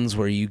ones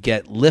where you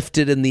get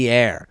lifted in the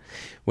air.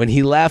 When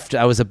he left,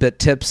 I was a bit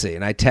tipsy,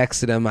 and I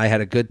texted him I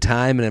had a good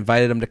time and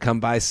invited him to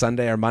come by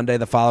Sunday or Monday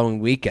the following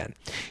weekend.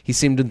 He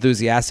seemed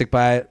enthusiastic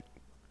by it,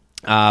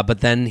 but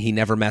then he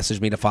never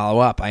messaged me to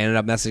follow up. I ended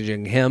up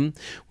messaging him.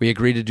 We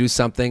agreed to do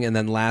something, and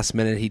then last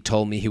minute he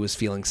told me he was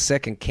feeling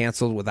sick and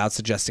canceled without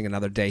suggesting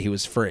another day he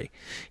was free.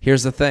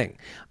 Here's the thing.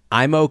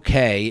 I'm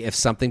okay if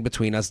something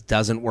between us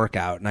doesn't work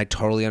out, and I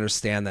totally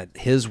understand that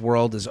his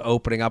world is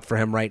opening up for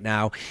him right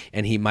now,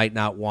 and he might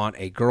not want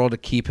a girl to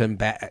keep him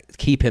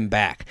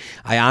back.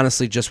 I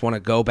honestly just want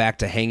to go back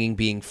to hanging,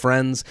 being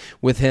friends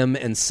with him,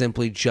 and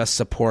simply just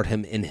support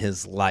him in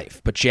his life.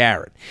 But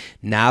Jared,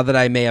 now that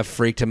I may have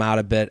freaked him out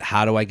a bit,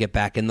 how do I get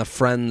back in the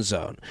friend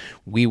zone?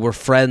 We were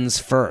friends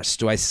first.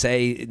 Do I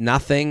say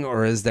nothing,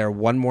 or is there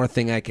one more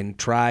thing I can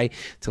try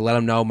to let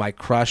him know my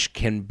crush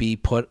can be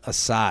put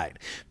aside?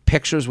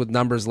 Pictures with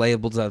numbers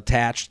labeled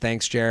attached.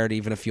 Thanks, Jared,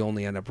 even if you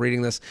only end up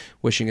reading this.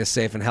 Wishing us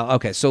safe and hell.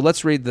 Okay, so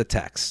let's read the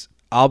text.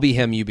 I'll be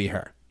him, you be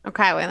her.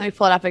 Okay, wait, let me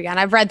pull it up again.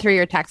 I've read through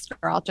your text,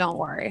 girl. Don't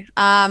worry.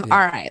 All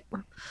right.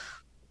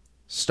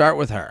 Start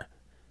with her.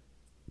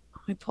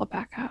 Let me pull it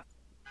back up.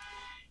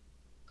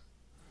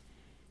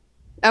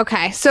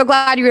 Okay, so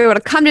glad you were able to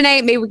come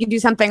tonight. Maybe we can do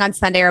something on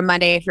Sunday or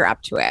Monday if you're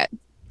up to it.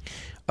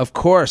 Of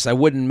course, I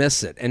wouldn't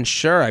miss it. And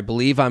sure, I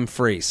believe I'm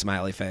free,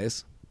 smiley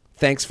face.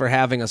 Thanks for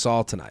having us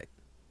all tonight.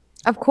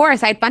 Of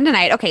course, I had fun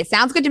tonight. Okay,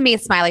 sounds good to me,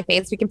 smiley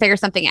face. We can figure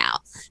something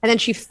out. And then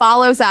she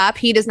follows up.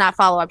 He does not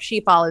follow up. She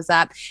follows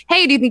up.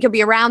 Hey, do you think you'll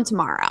be around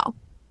tomorrow?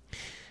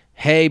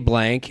 Hey,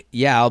 blank.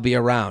 Yeah, I'll be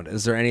around.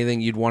 Is there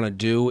anything you'd want to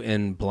do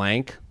in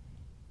blank?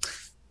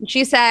 And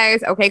she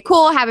says, okay,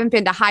 cool. Haven't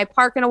been to High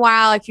Park in a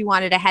while. If you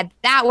wanted to head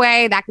that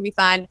way, that could be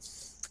fun.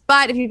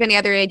 But if you have any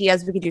other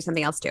ideas, we could do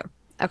something else too.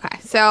 Okay,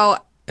 so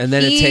and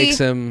then it takes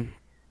him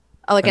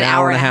like an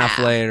hour and a half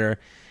later.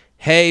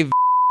 Hey,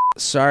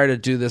 sorry to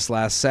do this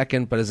last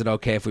second, but is it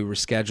okay if we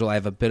reschedule? I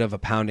have a bit of a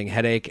pounding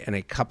headache, and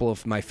a couple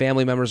of my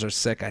family members are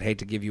sick. I'd hate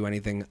to give you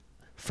anything.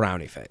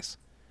 Frowny face.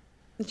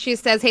 She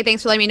says, hey,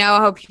 thanks for letting me know. I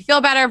hope you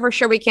feel better. For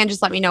sure we can.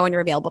 Just let me know when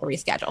you're available to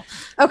reschedule.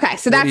 Okay,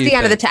 so that's the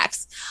end of the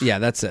text. Yeah,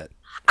 that's it.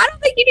 I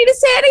don't think you need to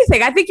say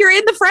anything. I think you're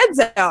in the friend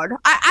zone.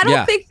 I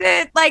don't think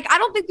that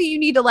you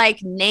need to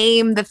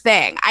name the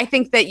thing. I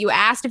think that you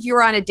asked if you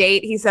were on a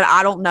date. He said,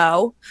 I don't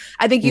know.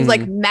 I think you've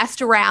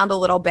messed around a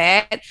little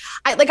bit.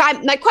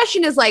 My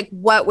question is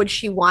what would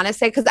she want to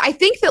say? Because I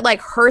think that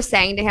her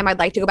saying to him, I'd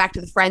like to go back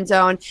to the friend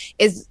zone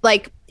is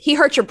he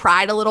hurt your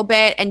pride a little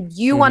bit, and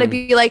you want to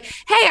be like,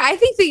 hey, I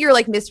think that you're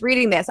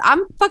misreading this.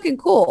 I'm fucking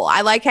cool. I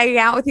like hanging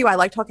out with you. I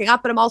like hooking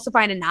up, but I'm also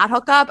fine to not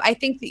hook up. I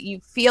think that you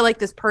feel like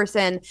this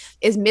person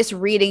is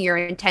misreading your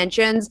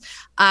intentions.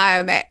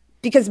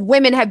 Because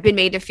women have been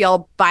made to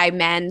feel by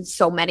men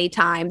so many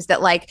times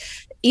that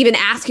even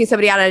asking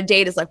somebody out on a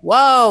date is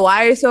whoa,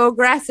 why are you so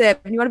aggressive?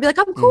 And you want to be like,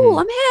 I'm cool,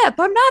 I'm hip,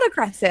 I'm not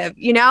aggressive,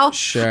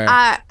 Sure.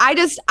 I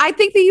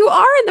think that you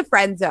are in the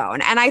friend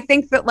zone. And I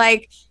think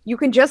that you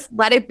can just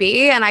let it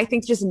be. And I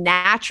think just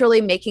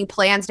naturally making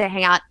plans to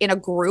hang out in a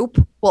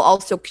group will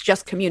also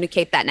just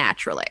communicate that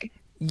naturally.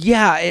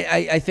 Yeah,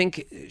 I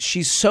think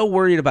she's so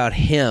worried about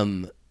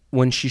him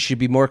when she should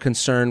be more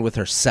concerned with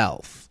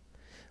herself.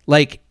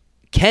 Like,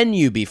 can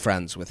you be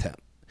friends with him?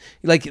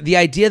 Like, the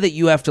idea that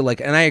you have to,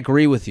 like, and I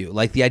agree with you,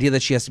 like, the idea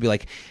that she has to be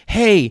like,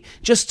 hey,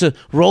 just to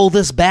roll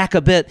this back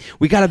a bit,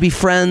 we got to be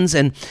friends,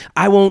 and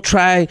I won't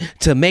try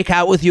to make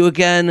out with you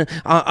again.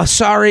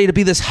 Sorry to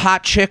be this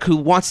hot chick who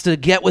wants to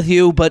get with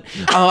you, but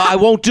I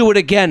won't do it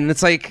again. And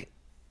it's like,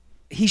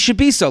 he should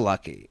be so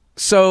lucky.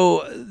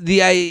 So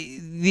the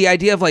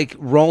idea of, like,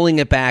 rolling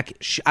it back,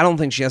 I don't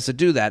think she has to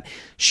do that.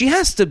 She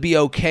has to be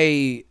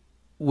okay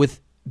with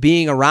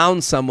being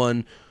around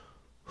someone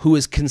who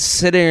is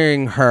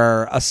considering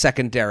her a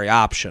secondary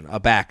option, a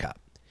backup.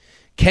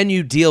 Can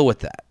you deal with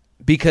that?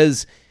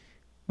 Because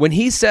when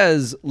he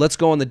says, let's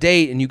go on the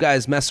date, and you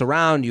guys mess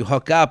around, you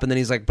hook up, and then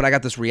he's like, but I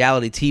got this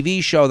reality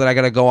TV show that I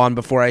got to go on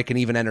before I can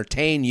even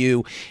entertain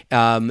you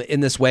in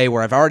this way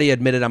where I've already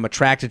admitted I'm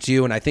attracted to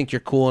you and I think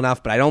you're cool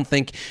enough, but I don't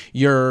think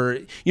you're,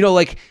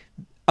 like,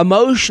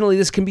 emotionally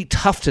this can be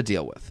tough to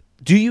deal with.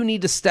 Do you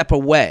need to step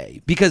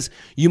away? Because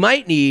you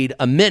might need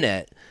a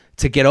minute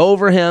to get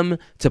over him,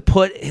 to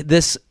put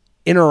this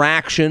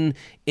interaction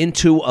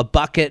into a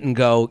bucket and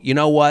go, you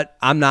know what?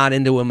 I'm not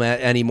into him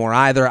anymore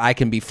either. I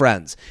can be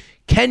friends.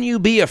 Can you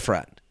be a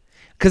friend?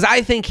 Because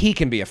I think he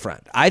can be a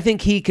friend. I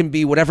think he can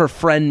be whatever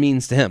friend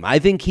means to him. I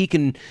think he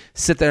can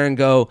sit there and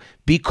go,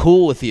 be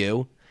cool with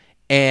you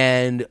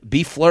and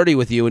be flirty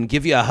with you and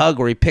give you a hug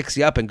where he picks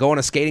you up and go on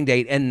a skating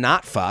date and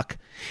not fuck.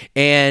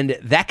 And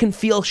that can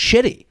feel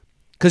shitty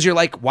because you're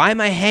like, why am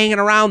I hanging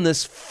around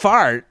this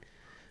fart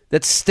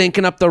that's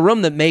stinking up the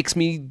room that makes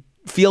me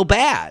feel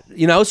bad?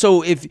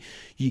 So if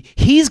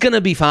he's going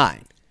to be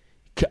fine,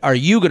 are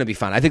you going to be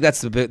fine? I think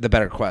that's the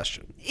better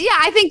question. Yeah,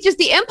 I think just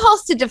the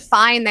impulse to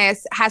define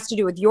this has to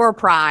do with your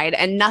pride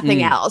and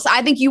nothing else.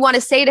 I think you want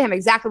to say to him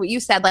exactly what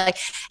you said, like,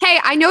 hey,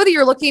 I know that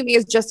you're looking at me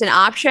as just an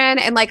option,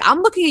 and like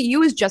I'm looking at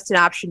you as just an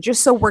option,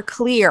 just so we're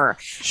clear.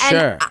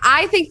 Sure. And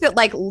I think that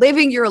like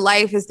living your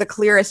life is the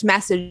clearest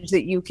message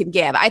that you can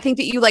give. I think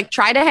that you like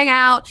try to hang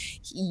out,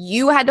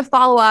 you had to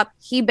follow up,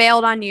 he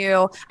bailed on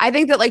you. I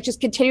think that like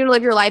just continue to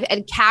live your life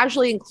and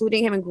casually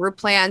including him in group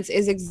plans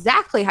is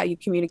exactly how you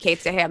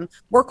communicate to him,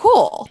 we're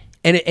cool.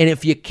 And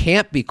if you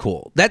can't be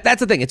cool, that's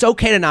the thing. It's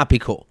okay to not be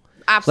cool.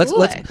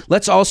 Absolutely.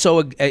 Let's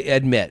also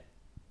admit,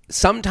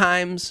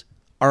 sometimes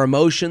our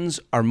emotions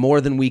are more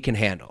than we can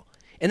handle.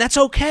 And that's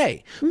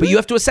okay. Mm-hmm. But you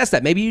have to assess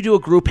that. Maybe you do a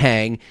group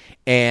hang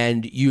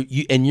and you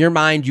in your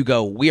mind you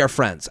go, we are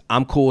friends.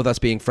 I'm cool with us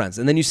being friends.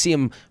 And then you see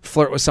him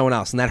flirt with someone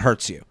else and that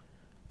hurts you.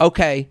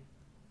 Okay,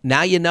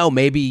 now you know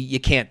maybe you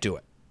can't do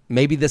it.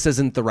 Maybe this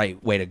isn't the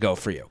right way to go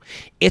for you.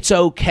 It's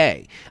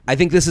okay. I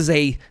think this is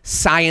a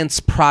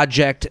science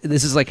project.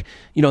 This is like,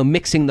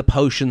 mixing the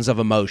potions of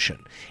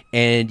emotion.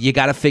 And you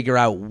got to figure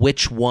out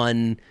which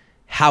one,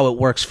 how it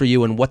works for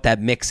you and what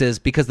that mix is.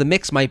 Because the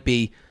mix might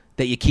be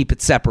that you keep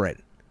it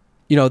separated.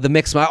 The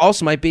mix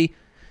might be,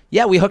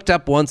 yeah, we hooked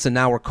up once and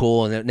now we're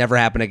cool and it never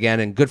happened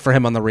again. And good for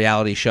him on the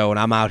reality show. And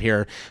I'm out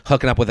here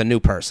hooking up with a new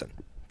person.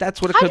 That's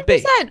what it could 100%.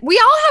 Be. We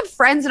all have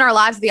friends in our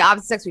lives of the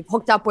opposite sex we've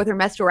hooked up with or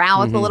messed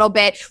around with a little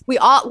bit. One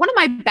of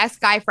my best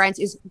guy friends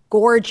is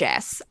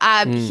gorgeous.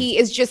 He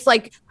is just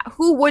like,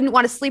 who wouldn't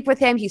want to sleep with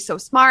him? He's so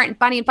smart and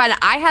funny and fun.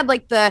 I had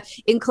like the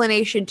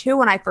inclination too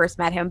when I first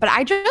met him, but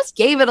I just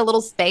gave it a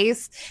little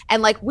space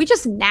and like we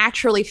just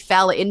naturally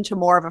fell into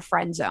more of a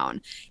friend zone.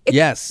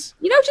 Yes.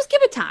 Just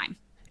give it time.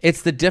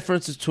 It's the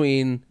difference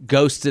between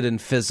ghosted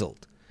and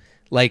fizzled.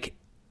 Like,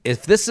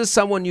 if this is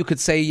someone you could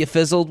say you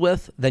fizzled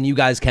with, then you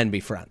guys can be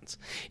friends.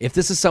 If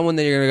this is someone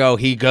that you're going to go,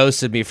 he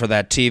ghosted me for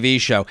that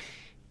TV show,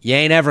 you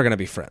ain't ever going to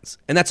be friends.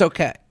 And that's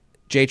okay.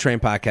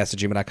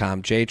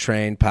 JTrainPodcast@gmail.com,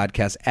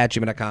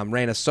 JTrainPodcast@gmail.com.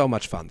 Raina, so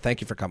much fun.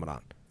 Thank you for coming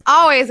on.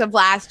 Always a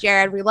blast,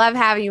 Jared. We love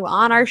having you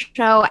on our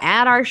show,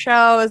 at our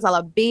shows. I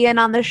love being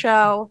on the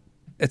show.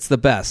 It's the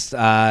best.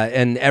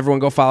 And everyone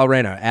go follow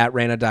Raina at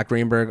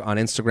Raina.Greenberg on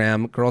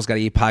Instagram. Girls Gotta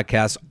Eat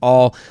podcast.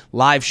 All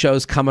live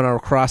shows coming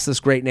across this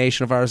great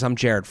nation of ours. I'm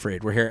Jared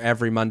Freed. We're here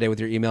every Monday with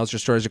your emails, your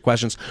stories, your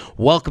questions.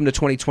 Welcome to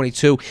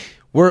 2022.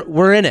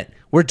 We're in it.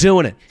 We're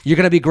doing it. You're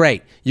going to be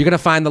great. You're going to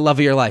find the love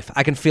of your life.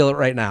 I can feel it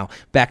right now.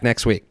 Back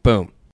next week. Boom.